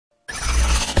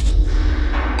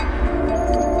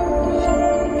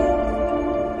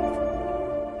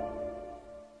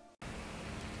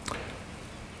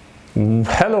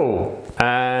Hello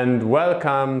and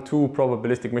welcome to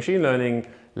Probabilistic Machine Learning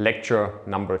lecture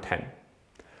number 10.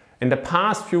 In the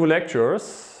past few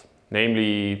lectures,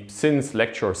 namely since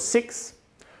lecture 6,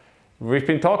 we've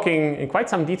been talking in quite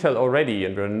some detail already,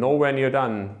 and we're nowhere near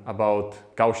done,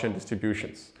 about Gaussian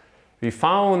distributions. We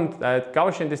found that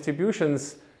Gaussian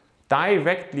distributions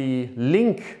directly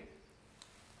link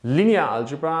linear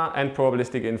algebra and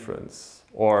probabilistic inference.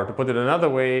 Or to put it another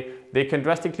way, they can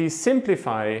drastically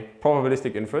simplify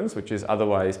probabilistic inference, which is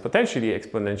otherwise potentially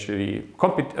exponentially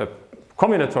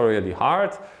combinatorially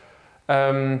hard,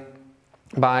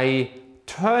 by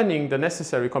turning the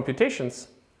necessary computations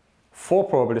for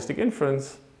probabilistic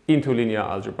inference into linear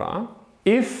algebra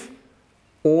if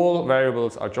all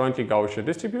variables are jointly Gaussian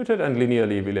distributed and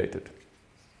linearly related.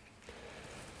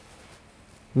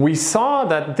 We saw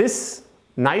that this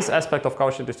nice aspect of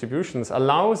Gaussian distributions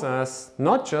allows us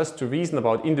not just to reason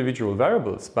about individual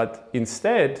variables, but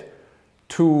instead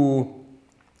to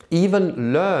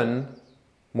even learn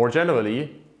more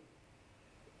generally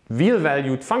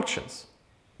real-valued functions,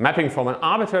 mapping from an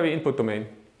arbitrary input domain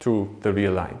to the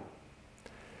real line.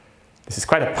 This is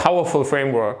quite a powerful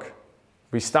framework.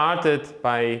 We started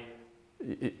by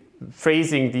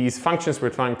phrasing these functions we're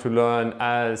trying to learn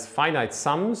as finite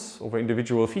sums over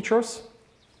individual features.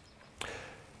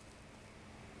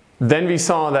 Then we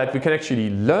saw that we can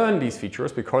actually learn these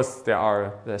features because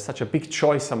there's such a big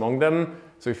choice among them.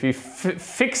 So if we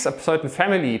fix a certain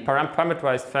family,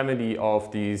 parameterized family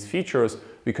of these features,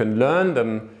 we can learn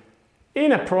them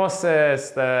in a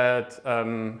process that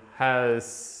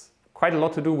has quite a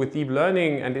lot to do with deep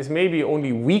learning and is maybe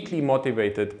only weakly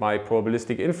motivated by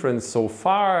probabilistic inference so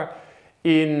far,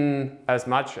 in as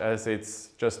much as it's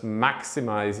just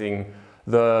maximizing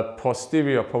the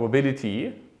posterior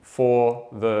probability for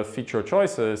the feature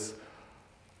choices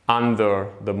under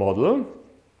the model.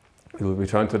 We will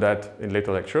return to that in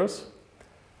later lectures.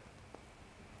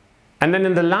 And then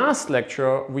in the last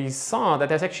lecture, we saw that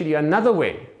there's actually another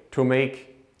way to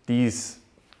make these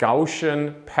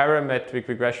Gaussian parametric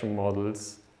regression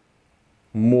models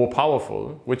more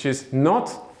powerful, which is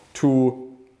not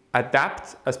to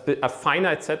adapt a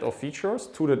finite set of features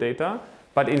to the data,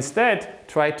 but instead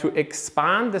try to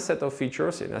expand the set of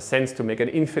features, in a sense to make an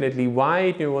infinitely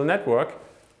wide neural network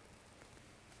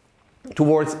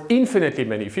towards infinitely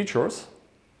many features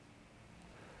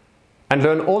and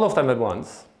learn all of them at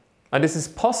once. And this is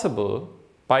possible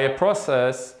by a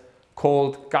process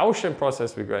called Gaussian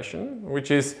process regression,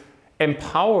 which is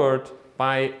empowered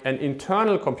by an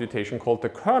internal computation called the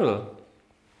kernel,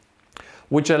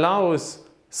 which allows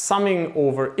summing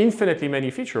over infinitely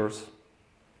many features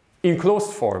in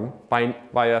closed form by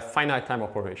a finite time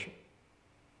operation.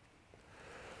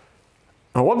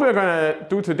 Now, what we're going to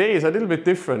do today is a little bit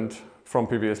different from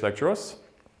previous lectures,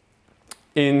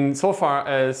 insofar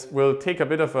as we'll take a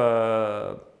bit of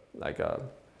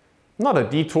not a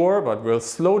detour, but we'll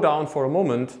slow down for a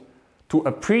moment to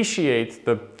appreciate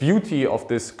the beauty of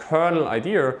this kernel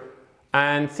idea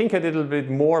and think a little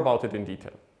bit more about it in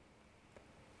detail.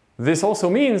 This also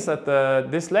means that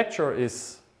this lecture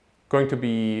is going to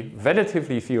be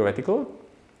relatively theoretical,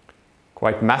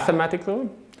 quite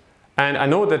mathematical, and I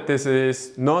know that this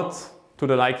is not to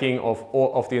the liking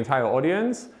of the entire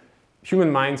audience.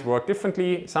 Human minds work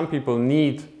differently. Some people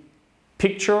need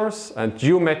pictures and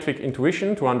geometric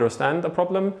intuition to understand a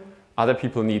problem. Other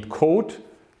people need code,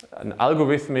 an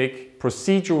algorithmic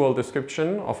procedural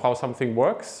description of how something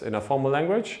works in a formal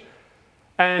language.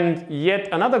 And yet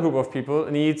another group of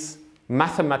people needs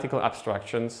mathematical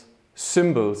abstractions,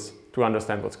 symbols, to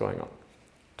understand what's going on.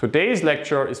 Today's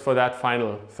lecture is for that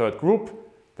final third group.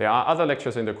 There are other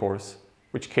lectures in the course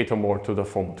which cater more to the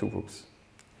former two groups.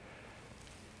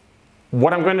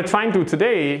 What I'm going to try and do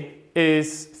today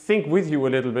is think with you a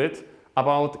little bit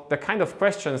about the kind of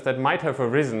questions that might have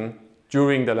arisen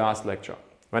during the last lecture.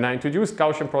 When I introduced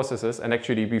Gaussian processes, and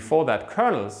actually before that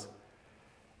kernels,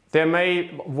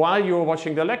 while you were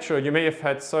watching the lecture, you may have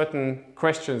had certain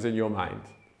questions in your mind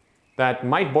that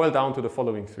might boil down to the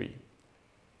following three.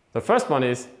 The first one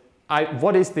is,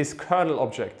 what is this kernel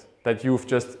object that you've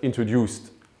just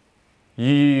introduced?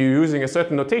 You're using a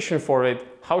certain notation for it.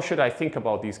 How should I think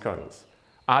about these kernels?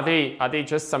 Are they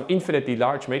just some infinitely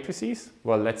large matrices?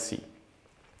 Well, let's see.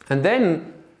 And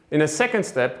then, in a second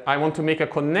step, I want to make a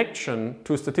connection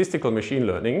to statistical machine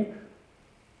learning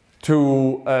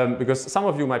because some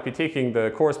of you might be taking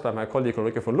the course by my colleague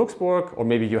Ulrike von Luxburg, or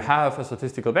maybe you have a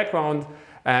statistical background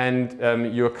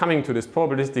and you're coming to this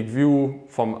probabilistic view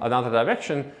from another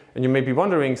direction, and you may be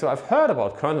wondering, so I've heard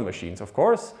about kernel machines, of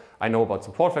course. I know about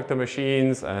support vector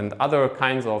machines and other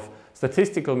kinds of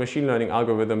statistical machine learning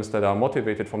algorithms that are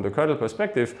motivated from the kernel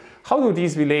perspective. How do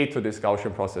these relate to this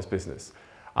Gaussian process business?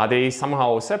 Are they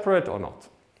somehow separate or not?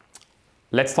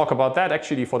 Let's talk about that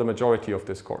actually for the majority of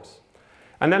this course.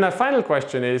 And then a final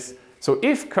question is, so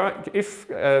if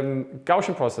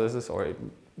Gaussian processes or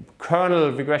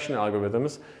kernel regression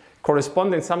algorithms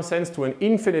correspond in some sense to an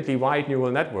infinitely wide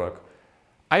neural network,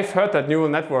 I've heard that neural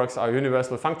networks are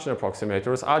universal function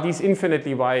approximators. Are these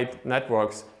infinitely wide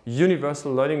networks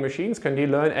universal learning machines? Can they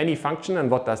learn any function, and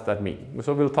what does that mean?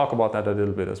 So we'll talk about that a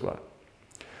little bit as well.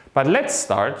 But let's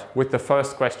start with the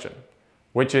first question,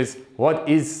 which is, what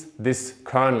is this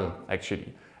kernel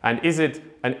actually? And is it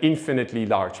an infinitely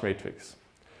large matrix?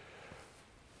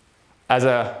 As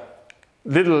a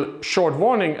little short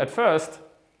warning at first,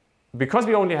 because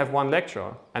we only have one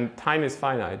lecture and time is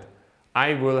finite,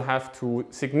 I will have to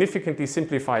significantly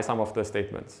simplify some of the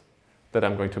statements that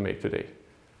I'm going to make today.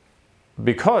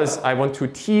 Because I want to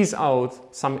tease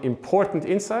out some important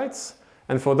insights,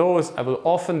 and for those I will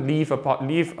often leave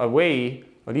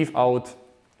out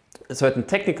certain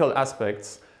technical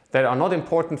aspects that are not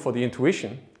important for the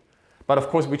intuition, but of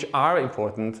course which are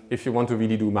important if you want to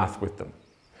really do math with them.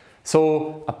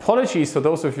 So apologies to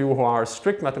those of you who are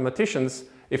strict mathematicians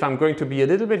if I'm going to be a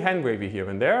little bit hand-wavy here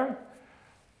and there.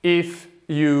 If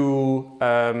you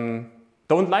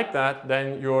don't like that,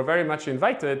 then you're very much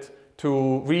invited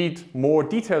to read more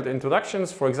detailed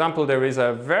introductions. For example, there is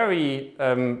a very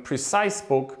precise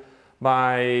book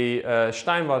by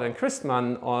Steinwart and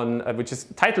Christmann on, which is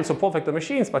titled Support Vector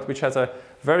Machines, but which has a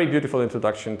very beautiful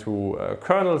introduction to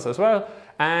kernels as well.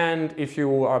 And if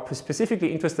you are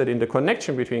specifically interested in the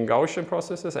connection between Gaussian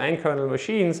processes and kernel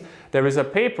machines, there is a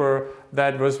paper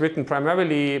that was written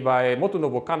primarily by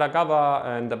Motonobu Kanagawa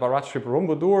and Bharat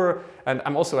Sriparambudur, and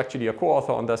I'm also actually a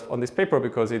co-author on this paper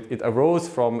because it arose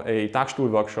from a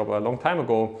Dagstuhl workshop a long time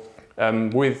ago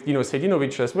with Dino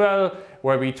Sedinovic as well,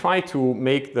 where we try to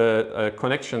make the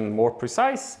connection more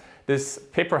precise. This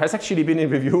paper has actually been in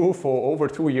review for over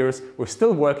 2 years. We're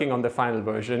still working on the final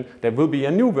version. There will be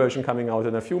a new version coming out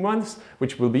in a few months,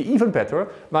 which will be even better.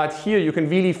 But here you can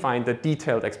really find the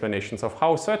detailed explanations of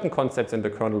how certain concepts in the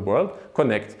kernel world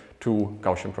connect to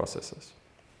Gaussian processes.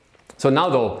 So now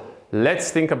though,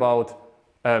 let's think about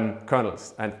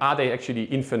kernels, and are they actually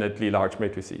infinitely large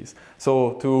matrices?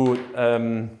 So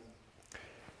to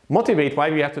motivate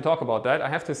why we have to talk about that, I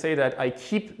have to say that I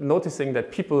keep noticing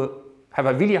that people have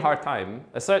a really hard time.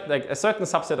 A certain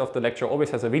subset of the lecture always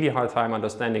has a really hard time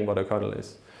understanding what a kernel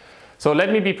is. So let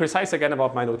me be precise again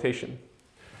about my notation.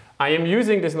 I am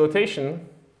using this notation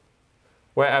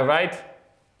where I write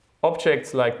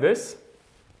objects like this.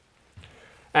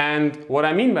 And what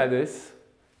I mean by this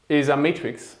is a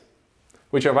matrix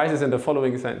which arises in the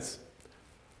following sense.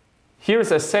 Here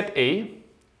is a set A,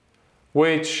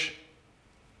 which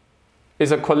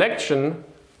is a collection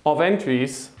of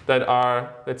entries that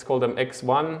are, let's call them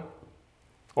x1,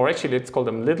 or actually let's call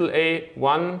them little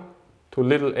a1 to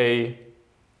little a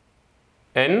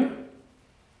n,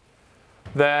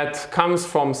 that comes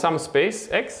from some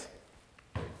space x.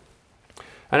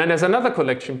 And then there's another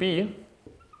collection B,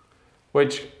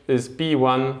 which is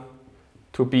b1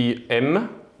 to bm,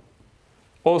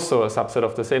 also a subset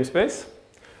of the same space.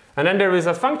 And then there is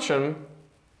a function,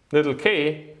 little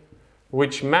k,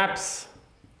 which maps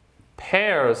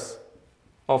pairs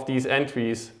of these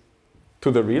entries to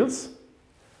the reals.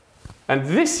 And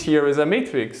this here is a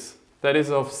matrix that is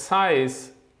of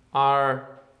size r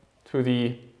to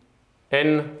the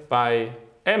n by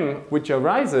m, which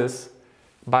arises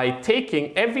by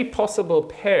taking every possible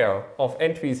pair of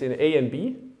entries in A and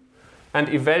B and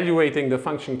evaluating the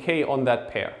function k on that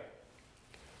pair.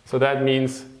 So that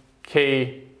means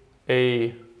k,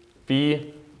 a,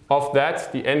 b. Of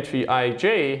that, the entry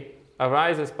ij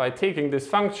arises by taking this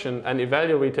function and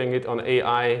evaluating it on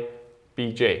ai,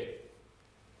 bj.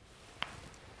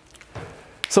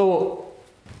 So,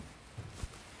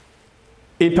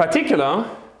 in particular,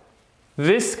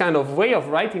 this kind of way of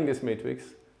writing this matrix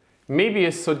maybe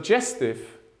is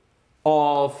suggestive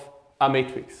of a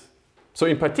matrix. So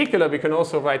in particular, we can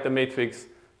also write the matrix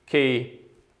K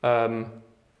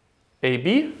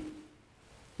AB,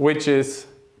 which is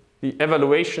the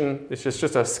evaluation, this is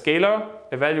just a scalar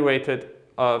evaluated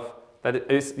of,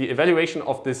 that is the evaluation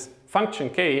of this function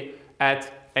K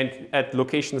at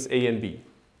locations A and B.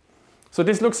 So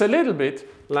this looks a little bit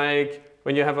like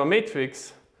when you have a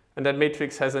matrix and that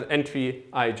matrix has an entry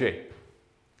ij,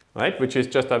 right? Which is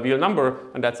just a real number,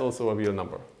 and that's also a real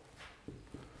number.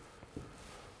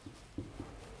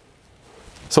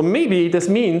 So maybe this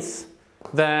means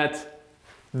that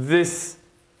this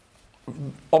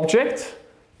object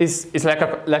is like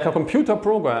a computer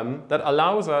program that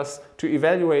allows us to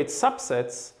evaluate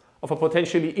subsets of a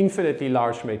potentially infinitely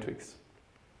large matrix.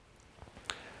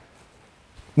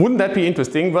 Wouldn't that be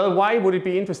interesting? Well, why would it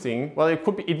be interesting? Well,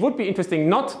 it would be interesting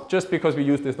not just because we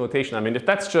use this notation. I mean, if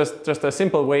that's just a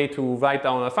simple way to write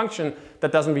down a function,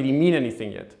 that doesn't really mean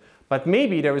anything yet. But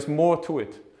maybe there is more to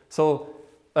it. So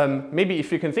maybe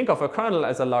if you can think of a kernel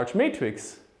as a large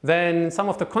matrix, then some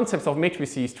of the concepts of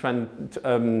matrices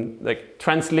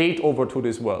translate over to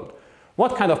this world.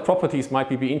 What kind of properties might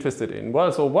we be interested in?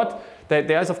 Well, so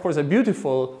there's of course a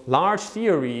beautiful large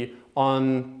theory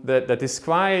that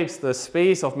describes the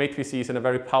space of matrices in a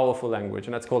very powerful language,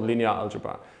 and that's called linear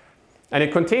algebra. And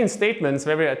it contains statements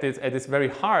at its very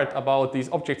heart about these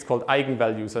objects called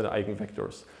eigenvalues and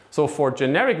eigenvectors. So for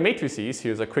generic matrices,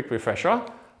 here's a quick refresher,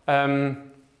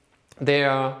 there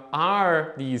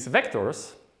are these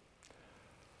vectors,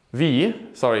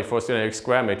 for generic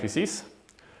square matrices,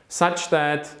 such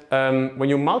that when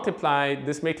you multiply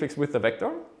this matrix with the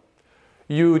vector,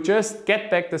 you just get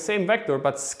back the same vector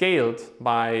but scaled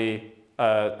by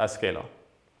a scalar.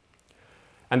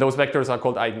 And those vectors are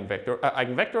called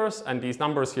eigenvectors, and these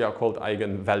numbers here are called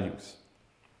eigenvalues.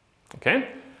 Okay?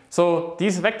 So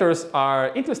these vectors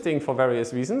are interesting for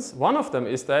various reasons. One of them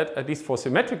is that, at least for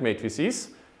symmetric matrices,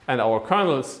 and our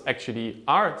kernels actually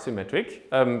are symmetric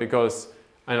because,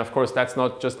 and of course that's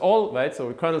not just all, right?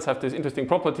 So kernels have this interesting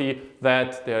property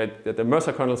that the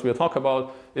Mercer kernels we'll talk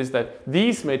about is that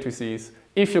these matrices,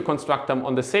 if you construct them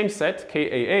on the same set,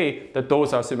 KAA, that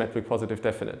those are symmetric positive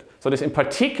definite. So this in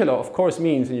particular, of course,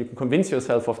 means, and you can convince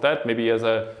yourself of that, maybe as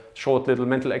a short little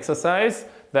mental exercise,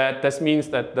 that this means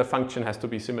that the function has to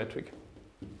be symmetric.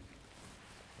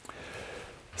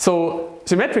 So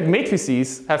symmetric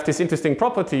matrices have this interesting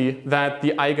property that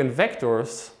the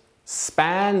eigenvectors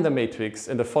span the matrix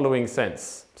in the following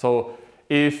sense. So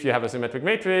if you have a symmetric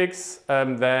matrix,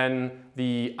 then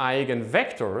the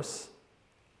eigenvectors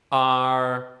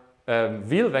are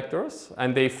real vectors,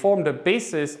 and they form the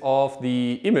basis of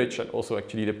the image and also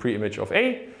actually the pre-image of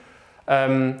A.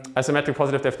 A symmetric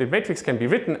positive definite matrix can be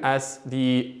written as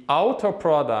the outer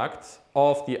product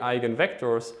of the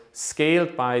eigenvectors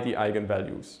scaled by the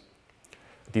eigenvalues.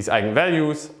 These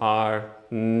eigenvalues are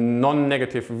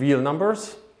non-negative real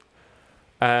numbers,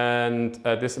 and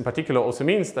this in particular also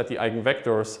means that the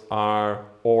eigenvectors are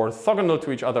orthogonal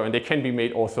to each other, and they can be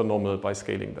made orthonormal by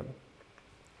scaling them.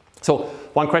 So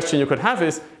one question you could have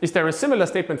is there a similar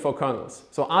statement for kernels?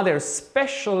 So are there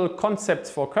special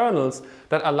concepts for kernels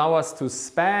that allow us to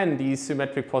span these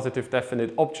symmetric positive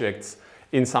definite objects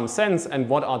in some sense, and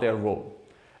what are their role?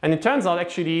 And it turns out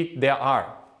actually there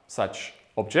are such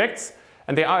objects,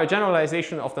 and they are a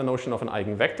generalization of the notion of an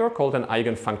eigenvector called an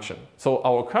eigenfunction. So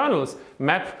our kernels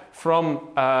map from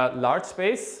a large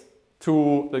space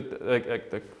to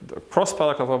the cross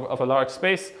product of a large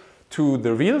space to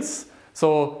the reals.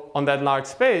 So on that large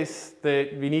space,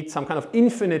 we need some kind of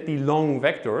infinitely long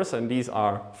vectors, and these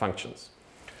are functions.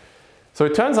 So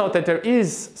it turns out that there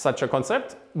is such a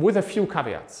concept with a few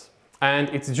caveats. And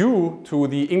it's due to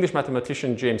the English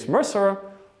mathematician James Mercer,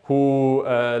 who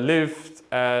lived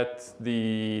at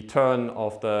the turn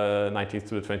of the 19th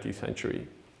to the 20th century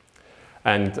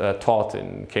and taught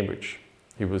in Cambridge.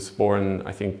 He was born,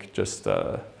 I think, just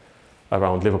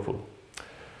around Liverpool.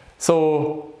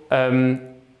 So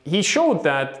he showed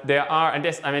that there are, and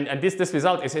this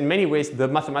result is in many ways the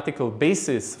mathematical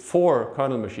basis for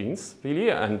kernel machines, really,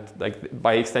 and like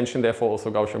by extension, therefore, also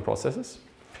Gaussian processes.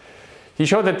 He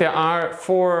showed that there are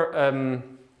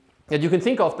that you can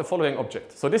think of the following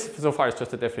object. So this so far is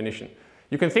just a definition.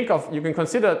 You can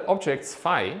consider objects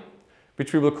phi,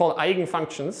 which we will call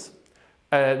eigenfunctions,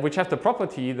 which have the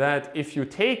property that if you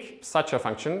take such a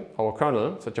function, our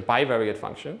kernel, such a bivariate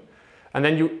function, and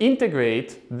then you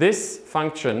integrate this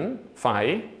function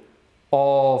phi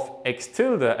of x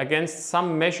tilde against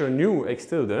some measure nu x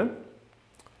tilde,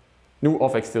 nu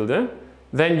of x tilde,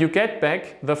 then you get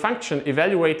back the function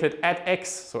evaluated at x,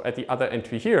 so at the other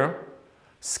entry here,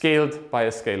 scaled by a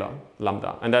scalar,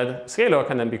 lambda. And that scalar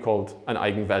can then be called an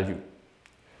eigenvalue.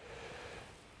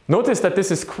 Notice that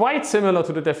this is quite similar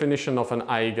to the definition of an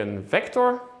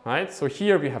eigenvector, right? So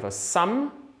here we have a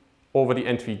sum over the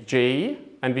entry j,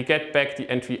 and we get back the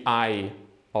entry I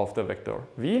of the vector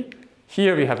v.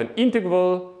 Here we have an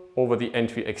integral over the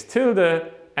entry x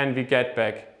tilde, and we get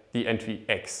back the entry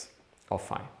x of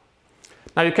phi.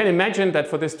 Now you can imagine that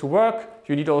for this to work,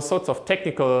 you need all sorts of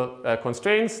technical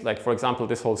constraints, like for example,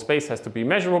 this whole space has to be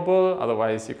measurable,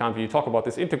 otherwise you can't really talk about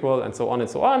this integral, and so on and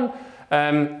so on.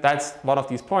 That's one of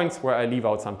these points where I leave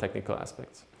out some technical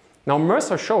aspects. Now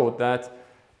Mercer showed that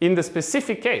in the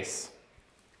specific case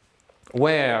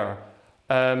where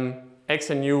x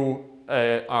and u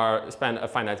span a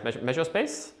finite measure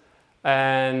space,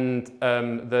 and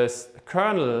this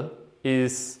kernel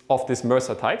is of this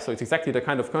Mercer type, so it's exactly the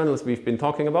kind of kernels we've been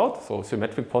talking about, so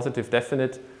symmetric, positive,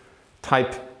 definite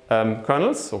type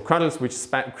kernels, so kernels which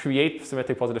create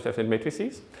symmetric, positive, definite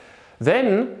matrices,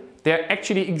 then there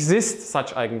actually exist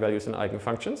such eigenvalues and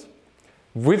eigenfunctions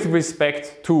with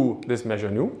respect to this measure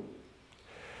nu.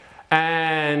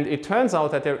 And it turns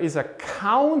out that there is a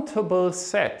countable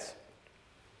set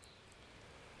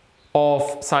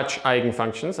of such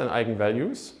eigenfunctions and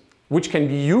eigenvalues which can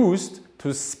be used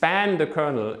to span the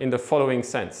kernel in the following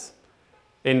sense,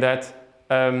 in that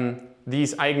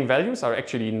these eigenvalues are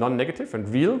actually non-negative and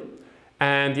real,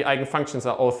 and the eigenfunctions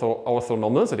are also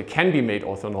orthonormal, so they can be made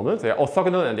orthonormal. They are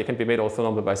orthogonal and they can be made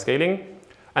orthonormal by scaling.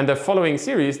 And the following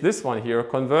series, this one here,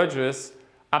 converges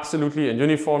absolutely and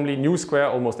uniformly nu square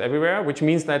almost everywhere, which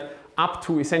means that up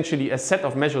to essentially a set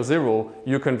of measure 0,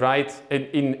 you can write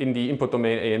in the input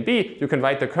domain A and B, you can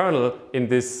write the kernel in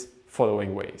this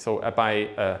following way. So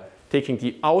by taking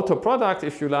the outer product,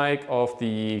 if you like, of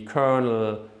the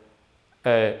kernel's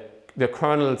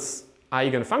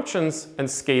eigenfunctions and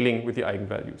scaling with the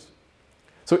eigenvalues.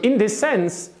 So in this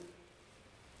sense,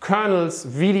 kernels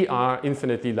really are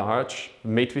infinitely large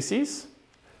matrices.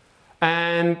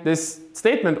 And this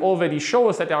statement already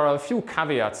shows that there are a few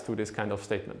caveats to this kind of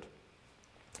statement.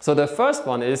 So the first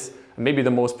one is, maybe the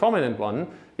most prominent one,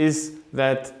 is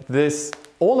that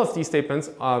all of these statements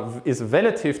is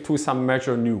relative to some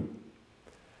measure nu.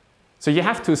 So you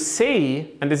have to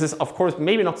say, and this is of course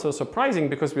maybe not so surprising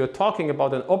because we are talking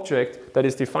about an object that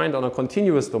is defined on a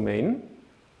continuous domain.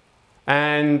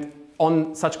 And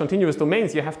on such continuous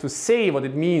domains, you have to say what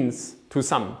it means to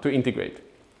sum, to integrate.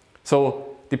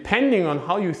 So depending on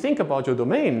how you think about your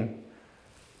domain,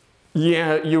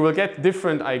 you will get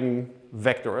different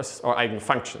eigenvectors or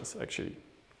eigenfunctions actually.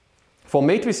 For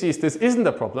matrices, this isn't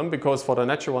a problem because for the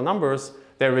natural numbers,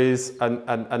 there is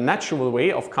a natural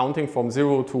way of counting from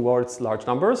 0 towards large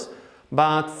numbers.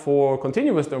 But for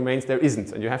continuous domains, there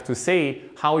isn't. And you have to say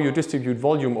how you distribute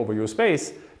volume over your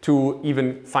space to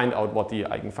even find out what the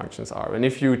eigenfunctions are. And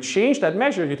if you change that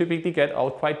measure, you typically get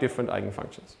out quite different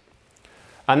eigenfunctions.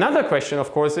 Another question,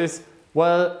 of course, is,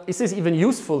 well, is this even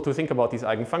useful to think about these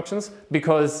eigenfunctions?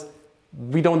 Because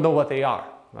we don't know what they are,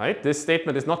 right? This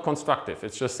statement is not constructive.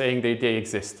 It's just saying they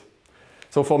exist.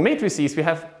 So for matrices, we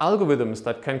have algorithms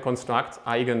that can construct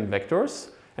eigenvectors.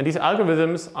 And these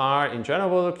algorithms are, in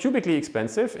general, cubically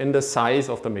expensive in the size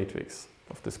of the matrix,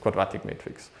 of this quadratic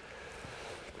matrix.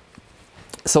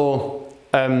 So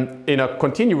in a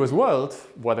continuous world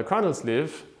where the kernels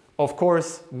live, of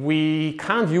course, we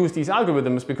can't use these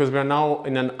algorithms because we are now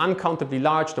in an uncountably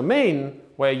large domain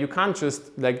where you can't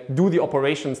just do the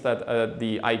operations that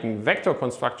the eigenvector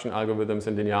construction algorithms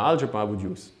in linear algebra would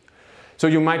use. So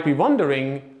you might be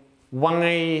wondering,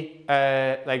 why,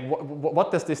 what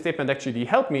does this statement actually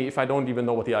help me if I don't even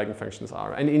know what the eigenfunctions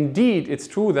are? And indeed, it's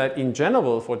true that in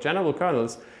general, for general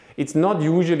kernels, it's not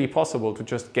usually possible to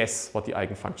just guess what the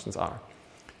eigenfunctions are.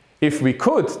 If we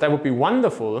could, that would be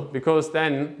wonderful, because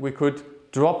then we could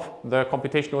drop the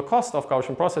computational cost of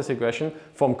Gaussian process regression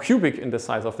from cubic in the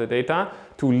size of the data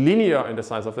to linear in the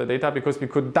size of the data, because we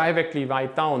could directly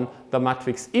write down the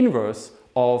matrix inverse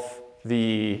of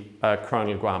the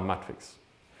kernel Graham matrix.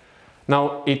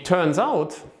 Now, it turns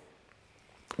out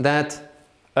that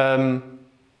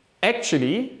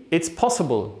actually it's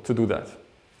possible to do that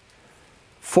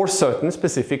for certain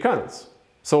specific kernels.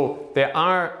 So there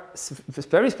are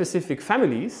very specific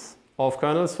families of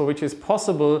kernels for which it's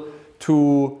possible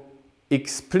to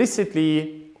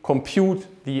explicitly compute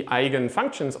the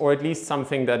eigenfunctions, or at least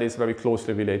something that is very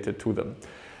closely related to them.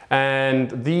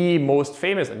 And the most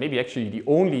famous, and maybe actually the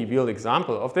only real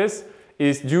example of this,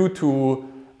 is due to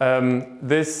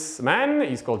this man.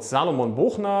 He's called Salomon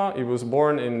Buchner. He was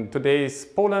born in today's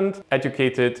Poland,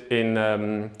 educated in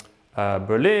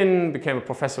Berlin, became a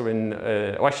professor in,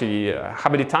 actually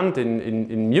habilitant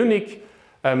in Munich,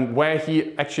 where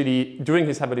he actually, during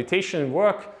his habilitation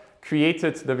work,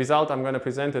 created the result I'm going to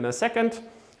present in a second.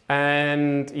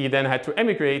 And he then had to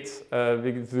emigrate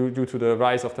due to the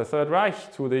rise of the Third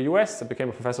Reich to the US, became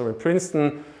a professor in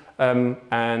Princeton,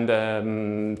 and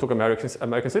took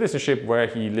American citizenship, where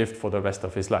he lived for the rest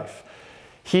of his life.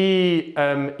 He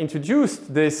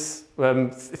introduced this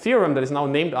theorem that is now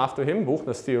named after him,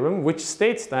 Buchner's theorem, which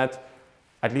states that,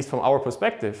 at least from our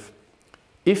perspective,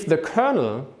 if the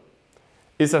kernel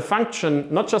is a function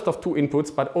not just of two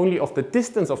inputs, but only of the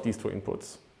distance of these two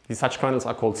inputs. Such kernels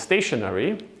are called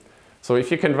stationary. So if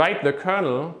you can write the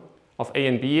kernel of A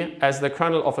and B as the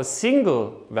kernel of a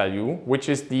single value, which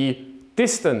is the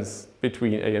distance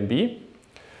between A and B,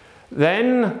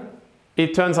 then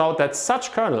it turns out that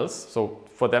such kernels, so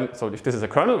if this is a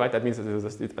kernel, right, that means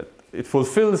it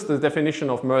fulfills the definition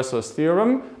of Mercer's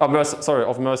theorem, of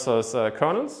Mercer's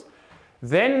kernels,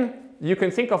 then you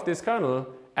can think of this kernel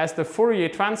as the Fourier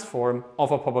transform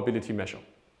of a probability measure.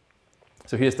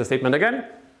 So here's the statement again.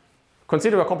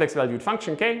 Consider a complex valued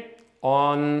function k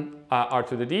on R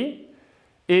to the d.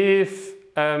 If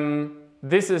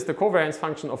this is the covariance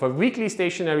function of a weakly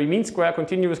stationary mean square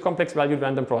continuous complex valued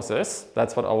random process,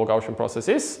 that's what our Gaussian process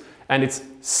is, and it's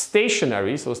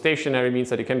stationary, so stationary means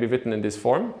that it can be written in this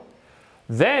form,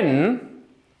 then,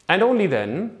 and only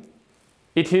then,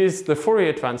 it is the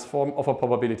Fourier transform of a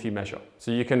probability measure.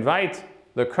 So you can write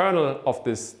the kernel of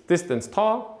this distance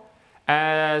tau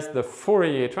as the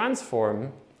Fourier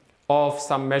transform of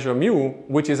some measure mu,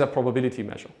 which is a probability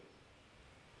measure.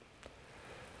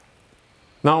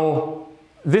 Now,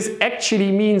 this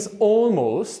actually means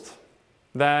almost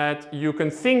that you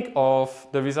can think of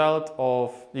the result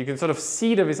of, you can sort of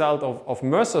see the result of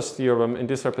Mercer's theorem in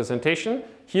this representation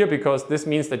here, because this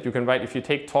means that you can write, if you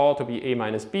take tau to be A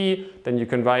minus B, then you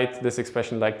can write this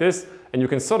expression like this, and you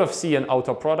can sort of see an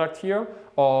outer product here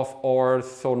of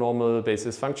orthonormal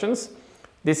basis functions.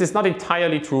 This is not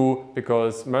entirely true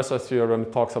because Mercer's theorem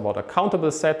talks about a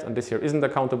countable set, and this here isn't a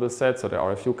countable set, so there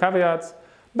are a few caveats.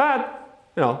 But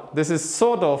you know, this is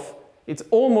sort of, it's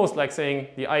almost like saying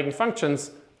the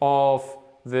eigenfunctions of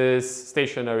this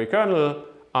stationary kernel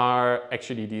are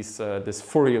actually these, this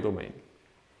Fourier domain,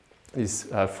 these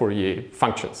Fourier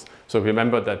functions. So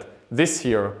remember that this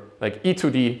here, like e to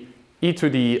the ix,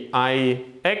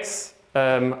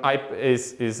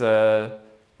 is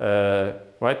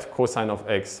right, cosine of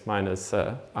x minus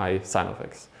I sine of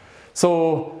x.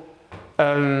 So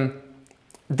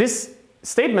this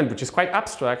statement, which is quite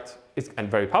abstract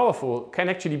and very powerful, can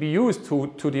actually be used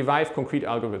to derive concrete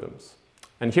algorithms.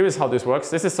 And here is how this works.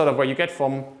 This is sort of where you get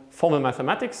from formal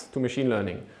mathematics to machine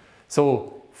learning.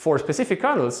 So for specific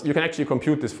kernels, you can actually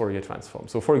compute this Fourier transform.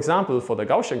 So for example, for the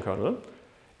Gaussian kernel,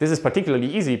 this is particularly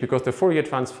easy because the Fourier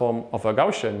transform of a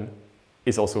Gaussian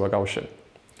is also a Gaussian.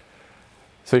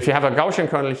 So if you have a Gaussian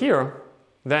kernel here,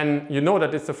 then you know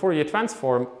that it's the Fourier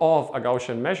transform of a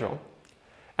Gaussian measure,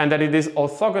 and that it is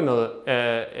orthogonal.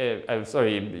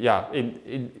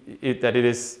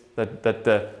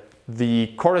 The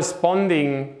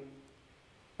corresponding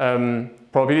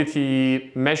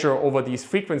probability measure over these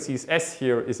frequencies S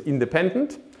here is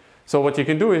independent. So what you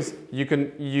can do is you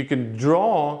can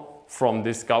draw from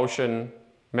this Gaussian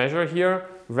measure here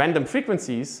random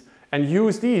frequencies and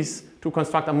use these to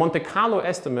construct a Monte Carlo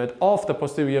estimate of the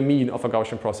posterior mean of a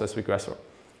Gaussian process regressor.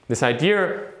 This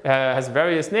idea has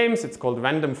various names. It's called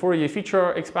random Fourier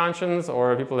feature expansions,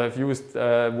 or people have used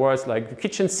words like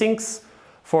kitchen sinks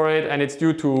for it, and it's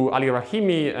due to Ali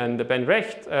Rahimi and Ben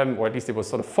Recht, or at least it was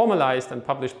sort of formalized and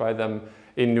published by them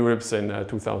in NeurIPS in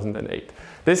 2008.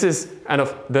 This is kind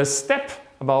of the step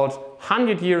about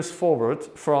 100 years forward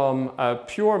from a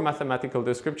pure mathematical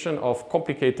description of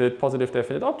complicated positive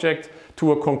definite object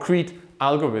to a concrete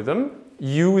algorithm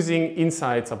using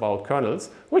insights about kernels,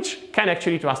 which can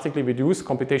actually drastically reduce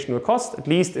computational cost, at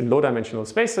least in low-dimensional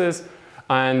spaces,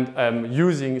 and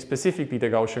using specifically the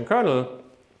Gaussian kernel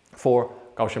for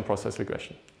Gaussian process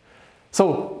regression.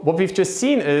 So what we've just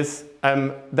seen is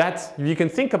that we can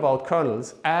think about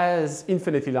kernels as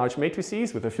infinitely large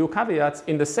matrices with a few caveats,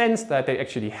 in the sense that they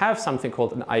actually have something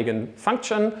called an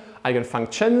eigenfunction,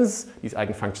 eigenfunctions. These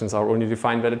eigenfunctions are only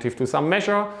defined relative to some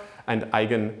measure, and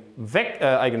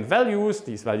eigenvalues.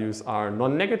 These values are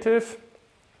non-negative.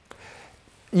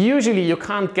 Usually you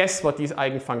can't guess what these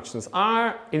eigenfunctions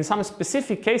are. In some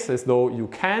specific cases, though, you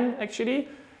can actually.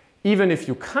 Even if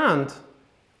you can't,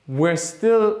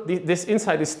 this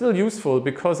insight is still useful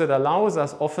because it allows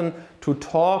us often to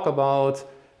talk about,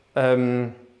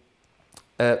 to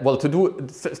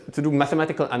do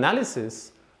mathematical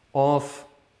analysis of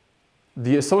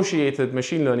the associated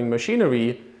machine learning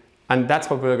machinery, and that's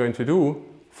what we're going to do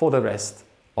for the rest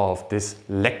of this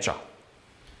lecture.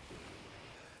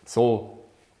 So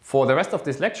for the rest of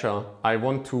this lecture, I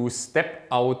want to step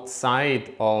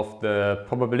outside of the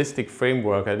probabilistic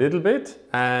framework a little bit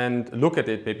and look at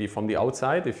it maybe from the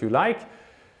outside, if you like.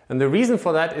 And the reason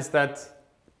for that is that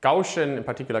Gaussian, in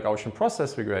particular Gaussian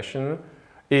process regression,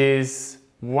 is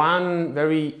one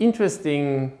very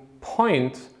interesting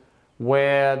point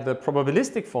where the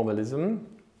probabilistic formalism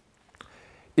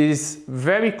is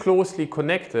very closely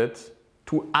connected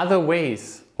to other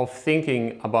ways of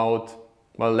thinking about,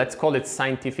 well, let's call it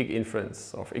scientific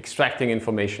inference, of extracting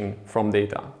information from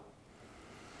data.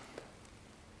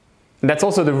 And that's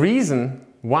also the reason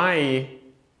why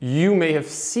you may have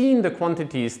seen the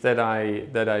quantities that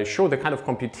I showed, the kind of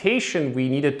computation we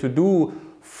needed to do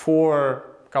for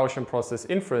Gaussian process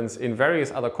inference in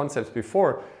various other concepts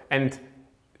before. And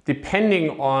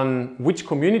depending on which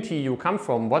community you come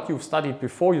from, what you've studied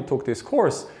before you took this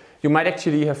course, you might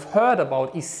actually have heard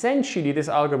about essentially this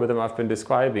algorithm I've been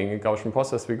describing in Gaussian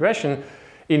process regression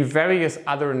in various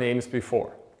other names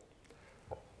before.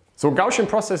 So Gaussian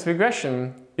process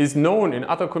regression is known in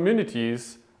other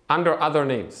communities under other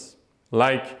names,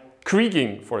 like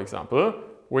Kriging, for example,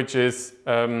 which is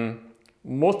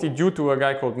mostly due to a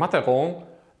guy called Materon,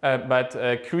 but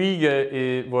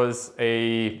Krige was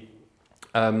a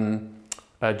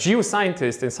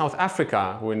geoscientist in South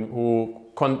Africa who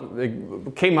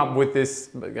came up with this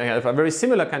a very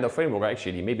similar kind of framework,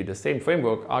 actually maybe the same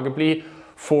framework arguably,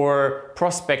 for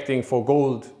prospecting for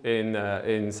gold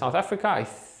in South Africa.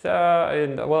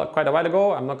 Well, quite a while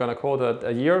ago. I'm not going to quote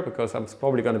a year because I'm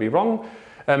probably going to be wrong.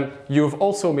 You've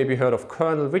also maybe heard of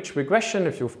kernel-rich regression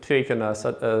if you've taken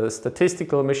a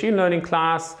statistical machine learning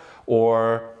class,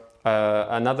 or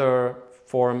another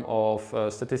form of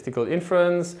statistical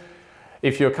inference.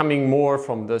 If you're coming more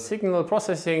from the signal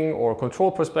processing or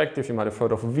control perspective, you might have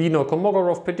heard of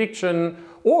Wiener-Kolmogorov Prediction,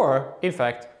 or in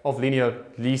fact of linear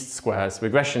least squares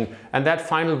regression. And that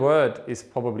final word is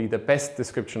probably the best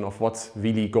description of what's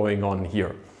really going on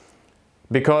here.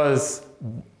 Because,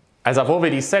 as I've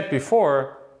already said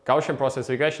before, Gaussian process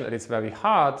regression at its very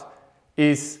heart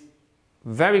is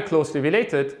very closely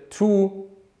related to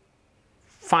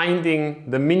finding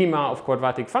the minima of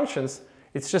quadratic functions.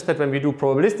 It's just that when we do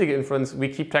probabilistic inference, we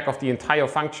keep track of the entire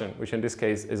function, which in this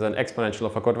case is an exponential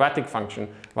of a quadratic function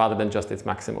rather than just its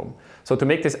maximum. So to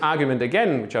make this argument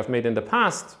again, which I've made in the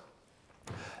past,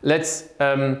 let's,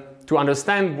 to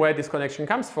understand where this connection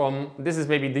comes from, this is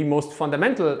maybe the most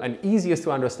fundamental and easiest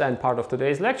to understand part of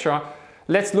today's lecture.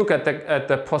 Let's look at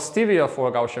the posterior for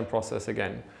a Gaussian process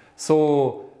again.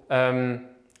 So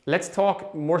let's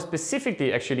talk more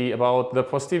specifically actually about the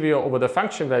posterior over the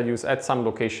function values at some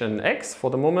location x for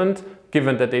the moment,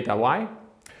 given the data y.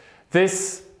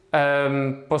 This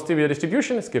posterior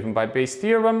distribution is given by Bayes'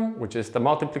 theorem, which is the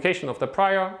multiplication of the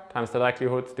prior times the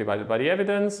likelihood divided by the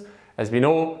evidence. As we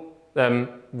know,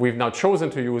 we've now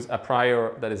chosen to use a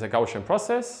prior that is a Gaussian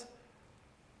process,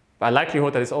 a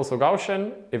likelihood that is also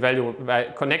Gaussian, by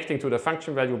connecting to the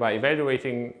function value by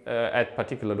evaluating at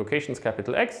particular locations,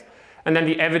 capital X. And then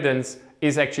the evidence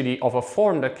is actually of a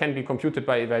form that can be computed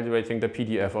by evaluating the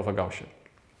PDF of a Gaussian.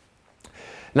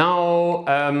 Now,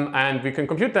 and we can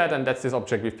compute that, and that's this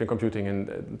object we've been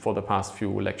computing for the past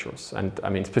few lectures. And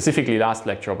I mean, specifically last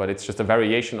lecture, but it's just a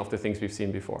variation of the things we've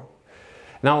seen before.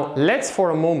 Now, let's for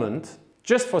a moment,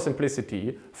 just for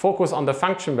simplicity, focus on the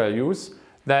function values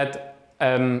that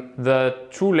the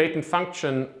true latent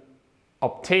function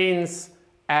obtains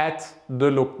at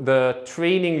the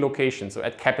training location, so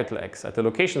at capital X, at the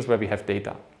locations where we have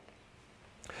data.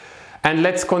 And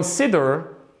let's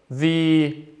consider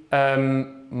the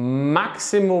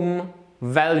maximum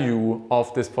value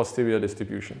of this posterior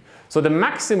distribution. So the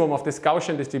maximum of this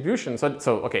Gaussian distribution, so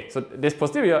this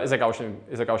posterior is a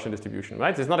Gaussian distribution,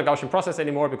 right? It's not a Gaussian process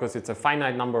anymore because it's a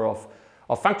finite number of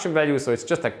function values, so it's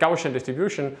just a Gaussian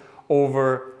distribution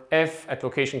over f at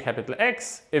location capital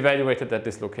X evaluated at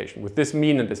this location with this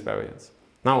mean and this variance.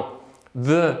 Now,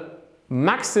 the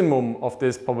maximum of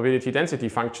this probability density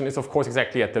function is of course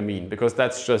exactly at the mean, because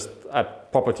that's just a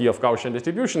property of Gaussian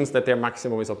distributions that their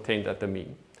maximum is obtained at the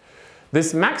mean.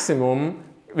 This maximum,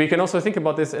 we can also think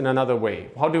about this in another way.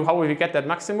 How will we get that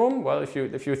maximum? Well, if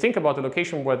you think about the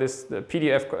location where this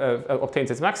PDF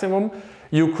obtains its maximum,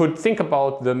 you could think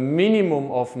about the minimum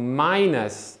of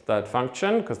minus that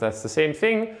function, because that's the same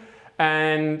thing.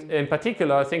 And in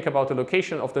particular, think about the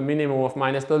location of the minimum of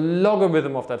minus the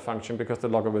logarithm of that function, because the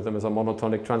logarithm is a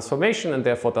monotonic transformation and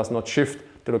therefore does not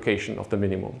shift the location of the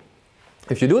minimum.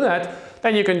 If you do that,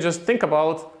 then you can just think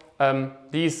about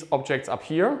these objects up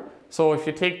here. So if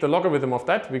you take the logarithm of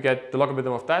that, we get the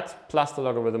logarithm of that plus the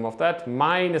logarithm of that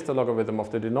minus the logarithm of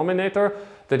the denominator.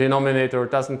 The denominator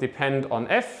doesn't depend on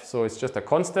f, so it's just a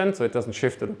constant, so it doesn't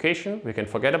shift the location. We can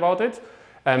forget about it.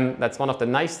 That's one of the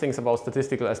nice things about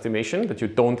statistical estimation, that you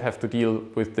don't have to deal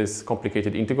with this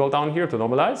complicated integral down here to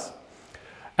normalize.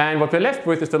 And what we're left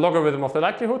with is the logarithm of the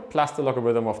likelihood plus the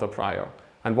logarithm of the prior.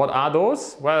 And what are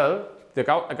those? Well, the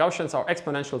Gaussians are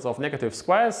exponentials of negative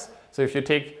squares. So if you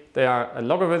take their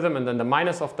logarithm and then the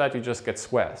minus of that, you just get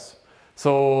squares.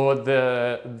 So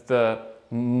the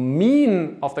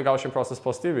mean of the Gaussian process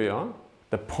posterior,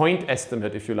 the point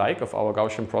estimate, if you like, of our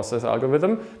Gaussian process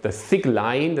algorithm, the thick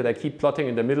line that I keep plotting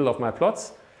in the middle of my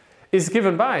plots, is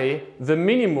given by the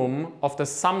minimum of the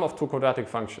sum of two quadratic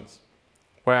functions,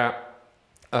 where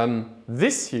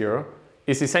this here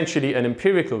is essentially an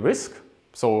empirical risk.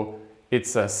 So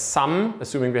it's a sum,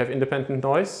 assuming we have independent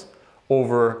noise,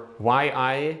 over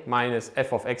yi minus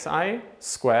f of xi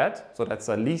squared. So that's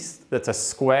a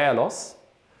square loss,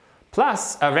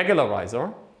 plus a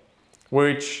regularizer,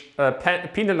 which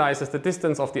penalizes the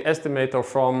distance of the estimator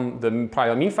from the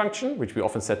prior mean function, which we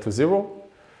often set to 0,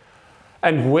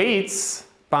 and weights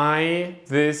by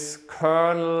this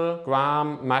kernel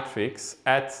gram matrix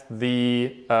at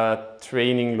the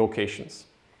training locations.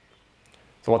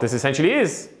 So what this essentially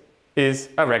is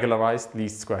a regularized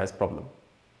least squares problem.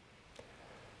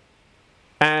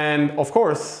 And of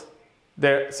course,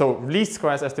 so least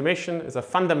squares estimation is a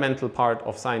fundamental part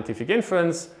of scientific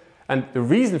inference, and the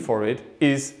reason for it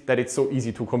is that it's so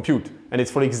easy to compute. And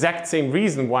it's for the exact same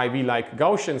reason why we like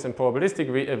Gaussians and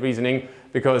probabilistic reasoning,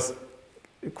 because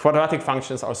quadratic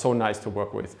functions are so nice to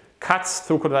work with. Cuts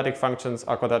through quadratic functions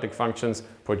are quadratic functions,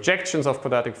 projections of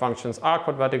quadratic functions are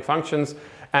quadratic functions,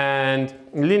 and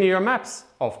linear maps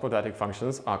of quadratic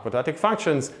functions are quadratic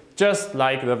functions, just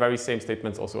like the very same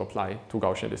statements also apply to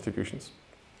Gaussian distributions.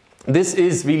 This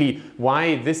is really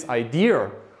why this idea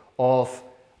of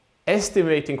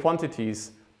estimating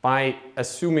quantities by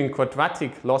assuming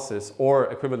quadratic losses, or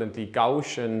equivalently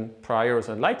Gaussian priors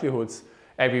and likelihoods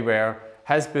everywhere,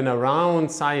 has been around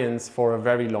science for a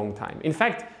very long time. In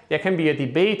fact, there can be a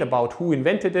debate about who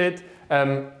invented it.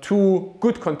 Two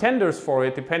good contenders for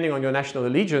it, depending on your national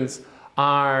allegiance,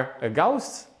 are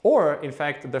Gauss or, in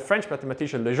fact, the French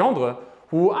mathematician Legendre,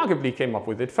 who arguably came up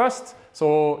with it first.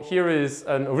 So here is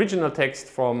an original text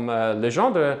from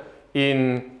Legendre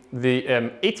in the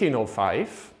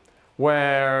 1805,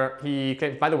 where he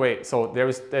came, by the way, so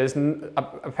there's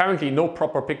apparently no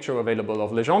proper picture available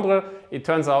of Legendre. It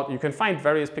turns out you can find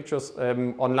various pictures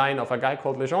online of a guy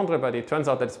called Legendre, but it turns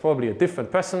out that it's probably a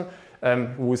different person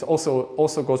who is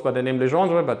also goes by the name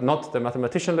Legendre, but not the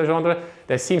mathematician Legendre.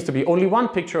 There seems to be only one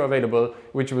picture available,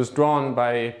 which was drawn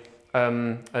by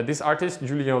this artist,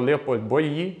 Julien Léopold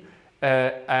Boilly.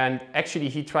 And actually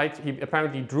he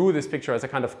apparently drew this picture as a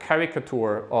kind of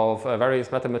caricature of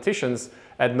various mathematicians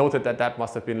and noted that that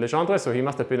must have been Legendre, so he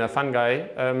must have been a fun guy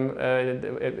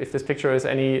if this picture is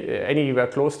anywhere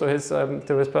close to his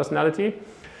personality.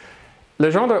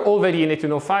 Legendre already in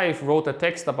 1805 wrote a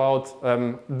text about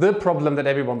the problem that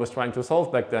everyone was trying to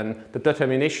solve back then, the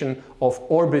determination of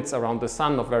orbits around the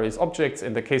sun of various objects.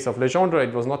 In the case of Legendre,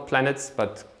 it was not planets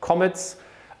but comets.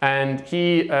 And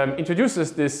he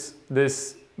introduces this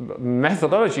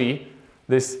methodology,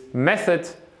 this method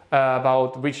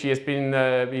about which he's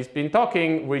been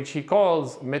talking, which he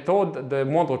calls méthode de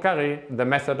moindre carré, the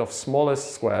method of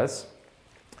smallest squares.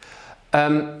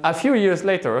 A few years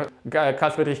later,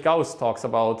 Carl Friedrich Gauss talks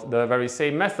about the very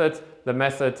same method, the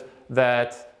method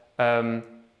that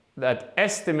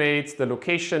estimates the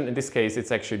location. In this case,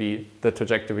 it's actually the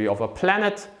trajectory of a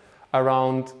planet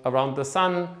around the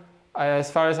sun.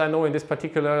 As far as I know in this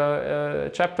particular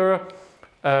chapter,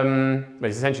 but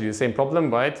it's essentially the same problem,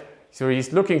 right? So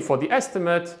he's looking for the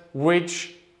estimate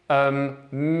which so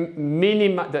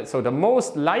the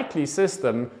most likely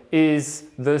system is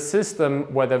the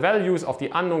system where the values of the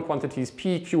unknown quantities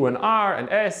p, q, and r, and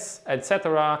s,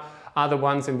 etc. are the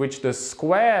ones in which the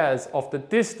squares of the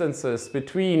distances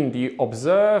between the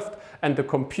observed and the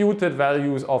computed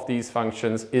values of these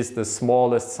functions is the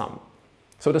smallest sum.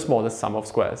 So the smallest sum of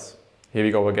squares. Here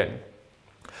we go again.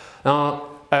 Now,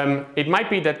 it might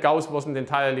be that Gauss wasn't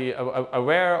entirely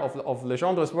aware of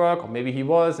Legendre's work, or maybe he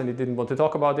was and he didn't want to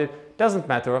talk about it. Doesn't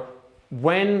matter.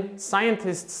 When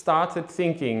scientists started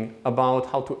thinking about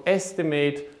how to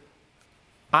estimate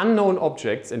unknown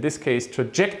objects, in this case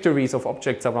trajectories of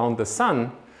objects around the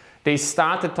sun, they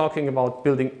started talking about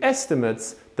building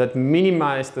estimates that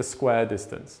minimize the square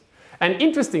distance. And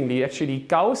interestingly, actually,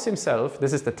 Gauss himself,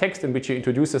 this is the text in which he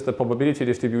introduces the probability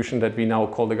distribution that we now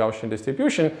call the Gaussian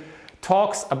distribution,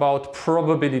 talks about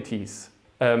probabilities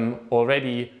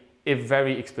already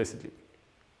very explicitly.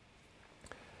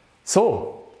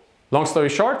 So, long story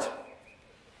short,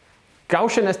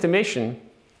 Gaussian estimation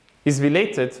is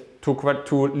related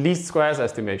to least squares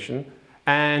estimation,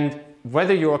 and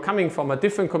whether you are coming from a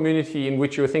different community in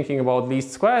which you're thinking about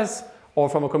least squares, or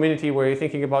from a community where you're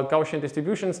thinking about Gaussian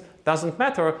distributions, doesn't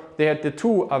matter. The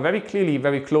two are very clearly,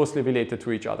 very closely related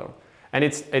to each other. And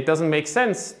it doesn't make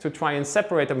sense to try and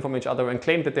separate them from each other and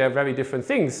claim that they are very different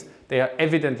things. They are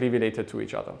evidently related to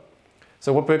each other.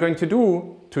 So what we're going to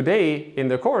do today in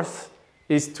the course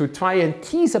is to try and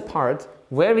tease apart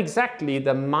where exactly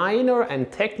the minor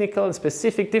and technical and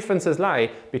specific differences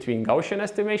lie between Gaussian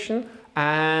estimation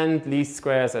and least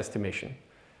squares estimation.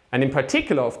 And in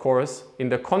particular, of course, in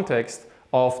the context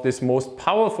of this most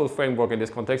powerful framework in this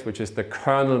context, which is the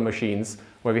kernel machines,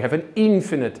 where we have an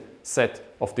infinite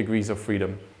set of degrees of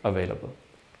freedom available.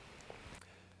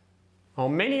 Now,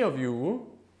 many of you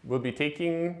will be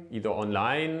taking either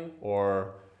online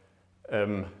or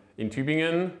in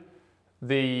Tübingen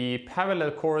the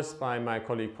parallel course by my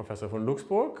colleague Professor von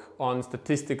Luxburg on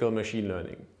statistical machine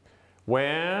learning,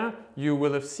 where you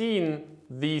will have seen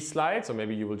these slides, or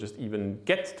maybe you will just even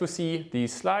get to see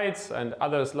these slides and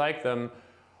others like them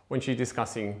when she's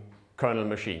discussing kernel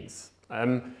machines.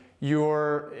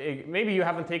 Maybe you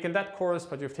haven't taken that course,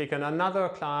 but you've taken another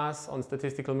class on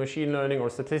statistical machine learning or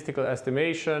statistical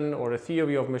estimation or a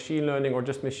theory of machine learning or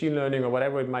just machine learning or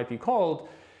whatever it might be called.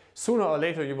 Sooner or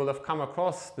later you will have come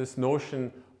across this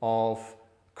notion of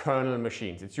kernel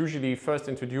machines. It's usually first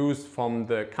introduced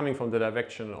coming from the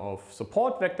direction of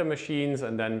support vector machines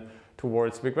and then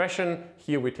towards regression.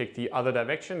 Here we take the other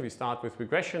direction. We start with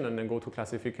regression and then go to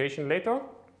classification later.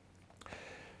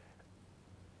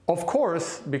 Of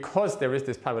course, because there is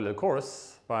this parallel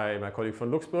course by my colleague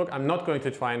von Luxburg, I'm not going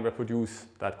to try and reproduce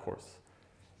that course.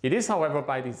 It is, however,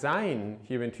 by design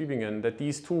here in Tübingen that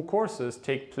these two courses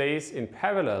take place in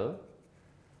parallel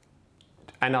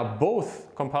and are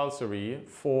both compulsory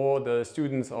for the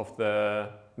students of the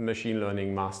machine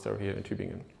learning master here in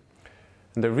Tübingen.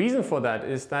 And the reason for that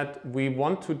is that we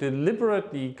want to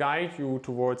deliberately guide you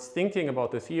towards thinking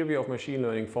about the theory of machine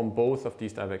learning from both of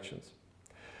these directions.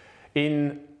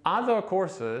 In other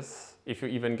courses, if you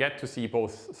even get to see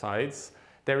both sides,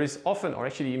 there is often, or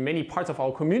actually in many parts of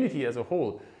our community as a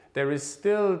whole, there is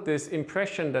still this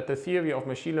impression that the theory of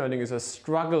machine learning is a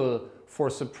struggle for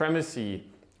supremacy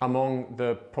among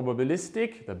the